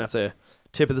 first? You're gonna have to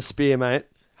tip of the spear, mate.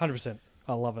 100%.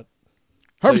 I love it.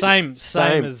 100%.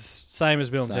 Same as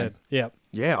Bill and Same. Ted. Yeah.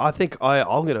 Yeah, I think I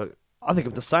think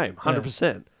of the same.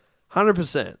 100%.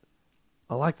 100%.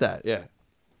 I like that. Yeah.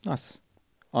 Nice.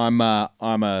 I'm a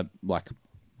like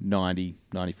 90,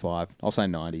 95. I'll say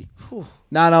 90.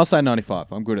 No, I'll say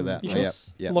 95. I'm good at that. You Yeah,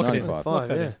 sure? yeah, Lock it in. 95. Lock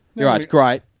that yeah. in. You're right. It's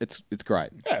great. It's great.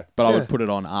 Yeah. But I Yeah. would put it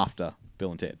on after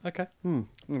Bill and Ted. Okay. I'm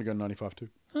going to go 95 too.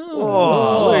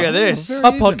 Oh, look at this.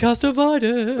 A podcast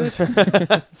divided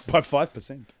By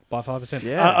 5%. by 5%.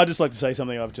 Yeah. I'd just like to say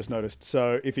something I've just noticed.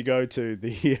 So if you go to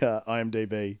the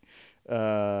IMDb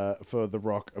for The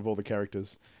Rock of all the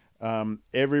characters,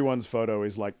 everyone's photo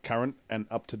is like current and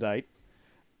up to date.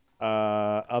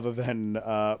 Other than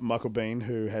Michael Biehn,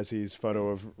 who has his photo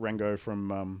of Rango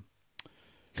from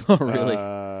Oh, really?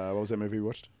 what was that movie we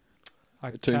watched?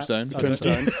 Tombstone.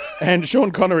 Tombstone, and Sean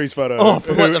Connery's photo,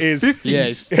 from who like the is 50s.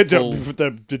 Yes. the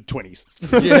 20s.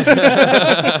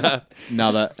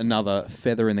 Another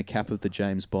feather in the cap of the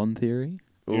James Bond theory.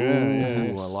 Ooh,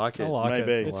 Yes. I like it. I like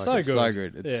Maybe. it. It's Like so It's good. so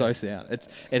good. It's Yeah. so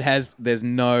sound. There's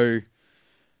no.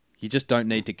 You just don't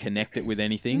need to connect it with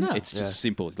anything. No. It's just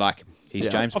simple. It's like he's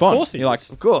Yeah. James Of Bond. course he You're is.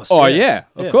 like, Of course. oh yeah,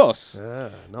 of Yeah. course. Yeah,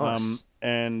 nice.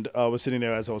 And I was sitting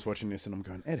there as I was watching this, and I'm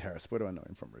going, Ed Harris, where do I know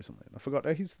him from recently? And I forgot.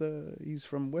 Oh, he's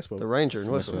from Westworld. the Ranger in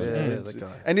Westworld. Westworld. Yeah, It's- that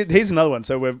guy. And here's another one.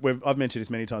 So I've mentioned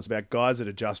this many times about guys that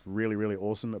are just really, really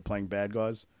awesome at playing bad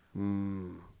guys.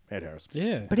 Ed Harris.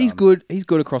 Yeah. But he's good. He's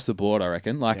good across the board, I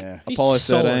reckon. Like Yeah. He's Apollo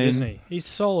solid, 13. isn't he? He's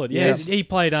solid. Yeah. Yeah. He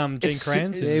played Gene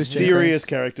Kranz. It's he was Gene serious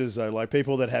characters though, like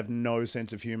people that have no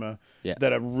sense of humor, Yeah.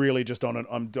 that are really just on it.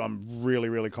 I'm really,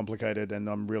 really complicated, and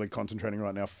I'm really concentrating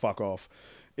right now. Fuck off.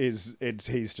 He's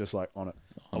just like on it.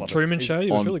 I love it. Truman Show.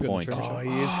 He was on really good in point. the Truman Show. Oh,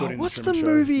 he is good in What's the the Truman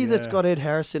Show. movie that's Yeah. got Ed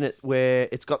Harris in it where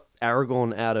it's got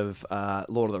Aragorn out of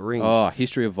Lord of the Rings? Oh,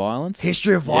 History of Violence.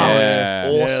 History of Violence. Yeah.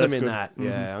 Yeah, Awesome that's in good. that.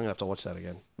 Yeah, I'm going to have to watch that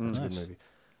again. That's a good Nice.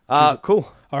 movie.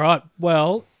 Cool. All right.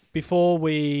 Well, before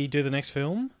we do the next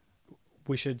film,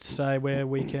 we should say where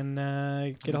we can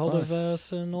get a hold of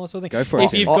us and all that sort of thing. Go for it,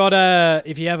 If Tim. you've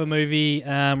if you have a movie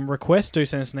request, do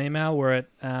send us an email. We're at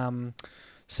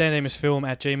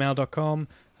sandemusfilm@gmail.com.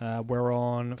 We're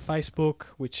on Facebook,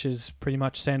 which is pretty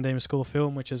much Sandemus School of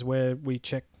Film, which is where we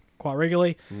check quite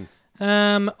regularly.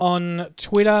 On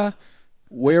Twitter,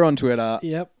 We're on Twitter.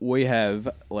 yep. We have,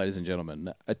 ladies and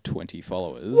gentlemen, 20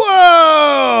 followers.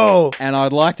 Whoa! And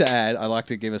I'd like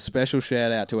to give a special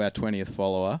shout out to our 20th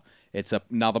follower. It's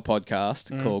another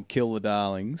podcast called Kill the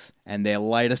Darlings, and their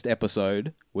latest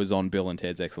episode was on Bill and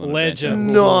Ted's Excellent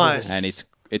Legends. Adventure. Nice. And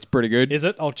it's pretty good. Is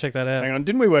it? I'll check that out. Hang on,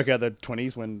 didn't we work out the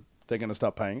 20s when they're going to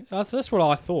start paying us? That's what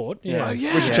I thought. Yeah. Oh,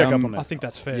 yeah. We should check up on I that. think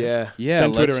that's fair. Yeah. Yeah,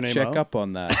 Send Twitter let's an check email. up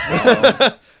on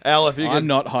that. Al, if you I'm could...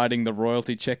 not hiding the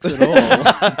royalty checks at all.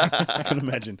 I can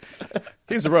imagine.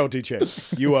 Here's the royalty check.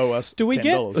 You owe us Do we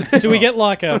 $10. get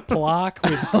like a plaque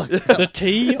with the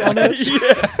T on it?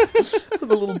 the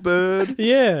little bird.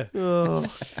 Yeah. Oh,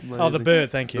 Oh, the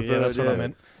bird. Thank you. The Yeah, that's bird, what I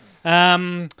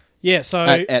meant. Yeah. So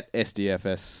at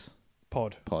SDFS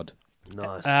pod. pod.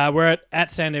 Nice. We're at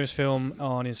Sandemus Film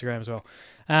on Instagram as well.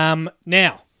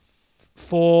 Now,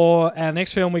 for our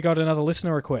next film, we got another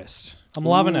listener request. I'm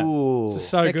loving Ooh. it. This is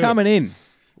so They're good. coming in.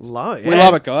 Low, yeah. We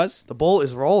love it, guys. The ball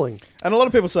is rolling. And a lot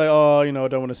of people say, oh, I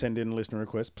don't want to send in listener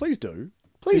requests. Please do.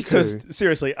 Please because, do.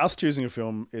 seriously, us choosing a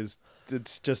film it's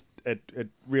just, it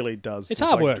really does. It's just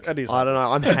hard work. It is. I don't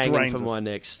know. I'm It hanging drains for us. my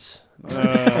next. We're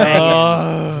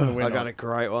I got not. a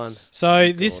great one.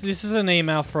 So this is an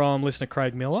email from listener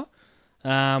Craig Miller.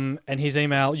 And his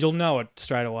email, you'll know it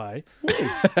straight away.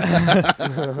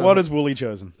 What has Wooly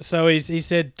chosen? So he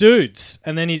said, dudes,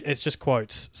 and then it's just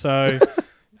quotes. So,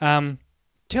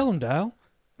 tell him, Dale.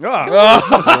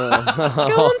 Ah,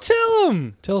 Go on, tell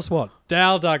him. Tell us what.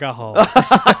 Dale dug a hole.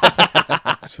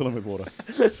 it's filling with water.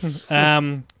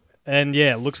 And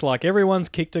yeah, looks like everyone's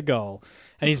kicked a goal.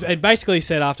 And he's basically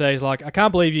said after, he's like, I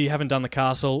can't believe you haven't done the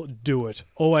castle. Do it.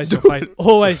 Always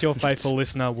your faithful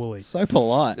listener, Wooly. So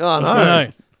polite. Oh, no. I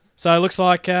know. So it looks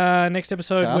like next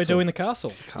episode we're Castle. doing the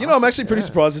castle. You know, I'm actually pretty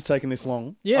surprised it's taken this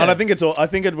long. Yeah. And I think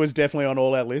it was definitely on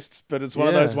all our lists, but it's one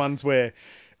of Yeah. those ones where,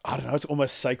 I don't know, it's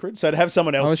almost sacred. So to have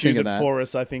someone else was choose it thinking that. for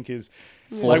us, I think is...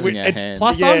 Forcing our it's- hand.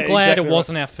 Plus, Yeah, I'm glad exactly it right.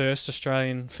 wasn't our first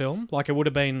Australian film. Like, it would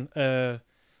have been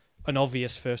an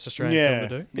obvious first Australian film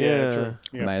to do. Yeah, true.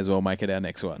 Yeah. May as well make it our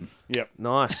next one. Yep.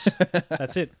 Nice.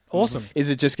 That's it. Awesome. Is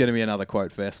it just going to be another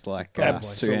quote fest like Two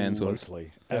Hands was?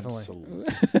 Absolutely. Definitely.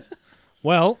 Absolutely.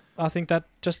 Well, I think that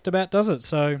just about does it.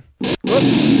 So, and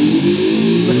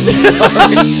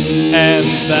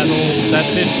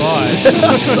that's it. Bye.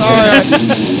 Sorry.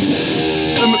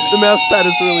 The mouse pad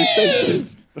is really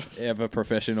sensitive. Ever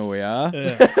professional we are.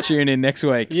 Yeah. Tune in next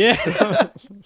week. Yeah.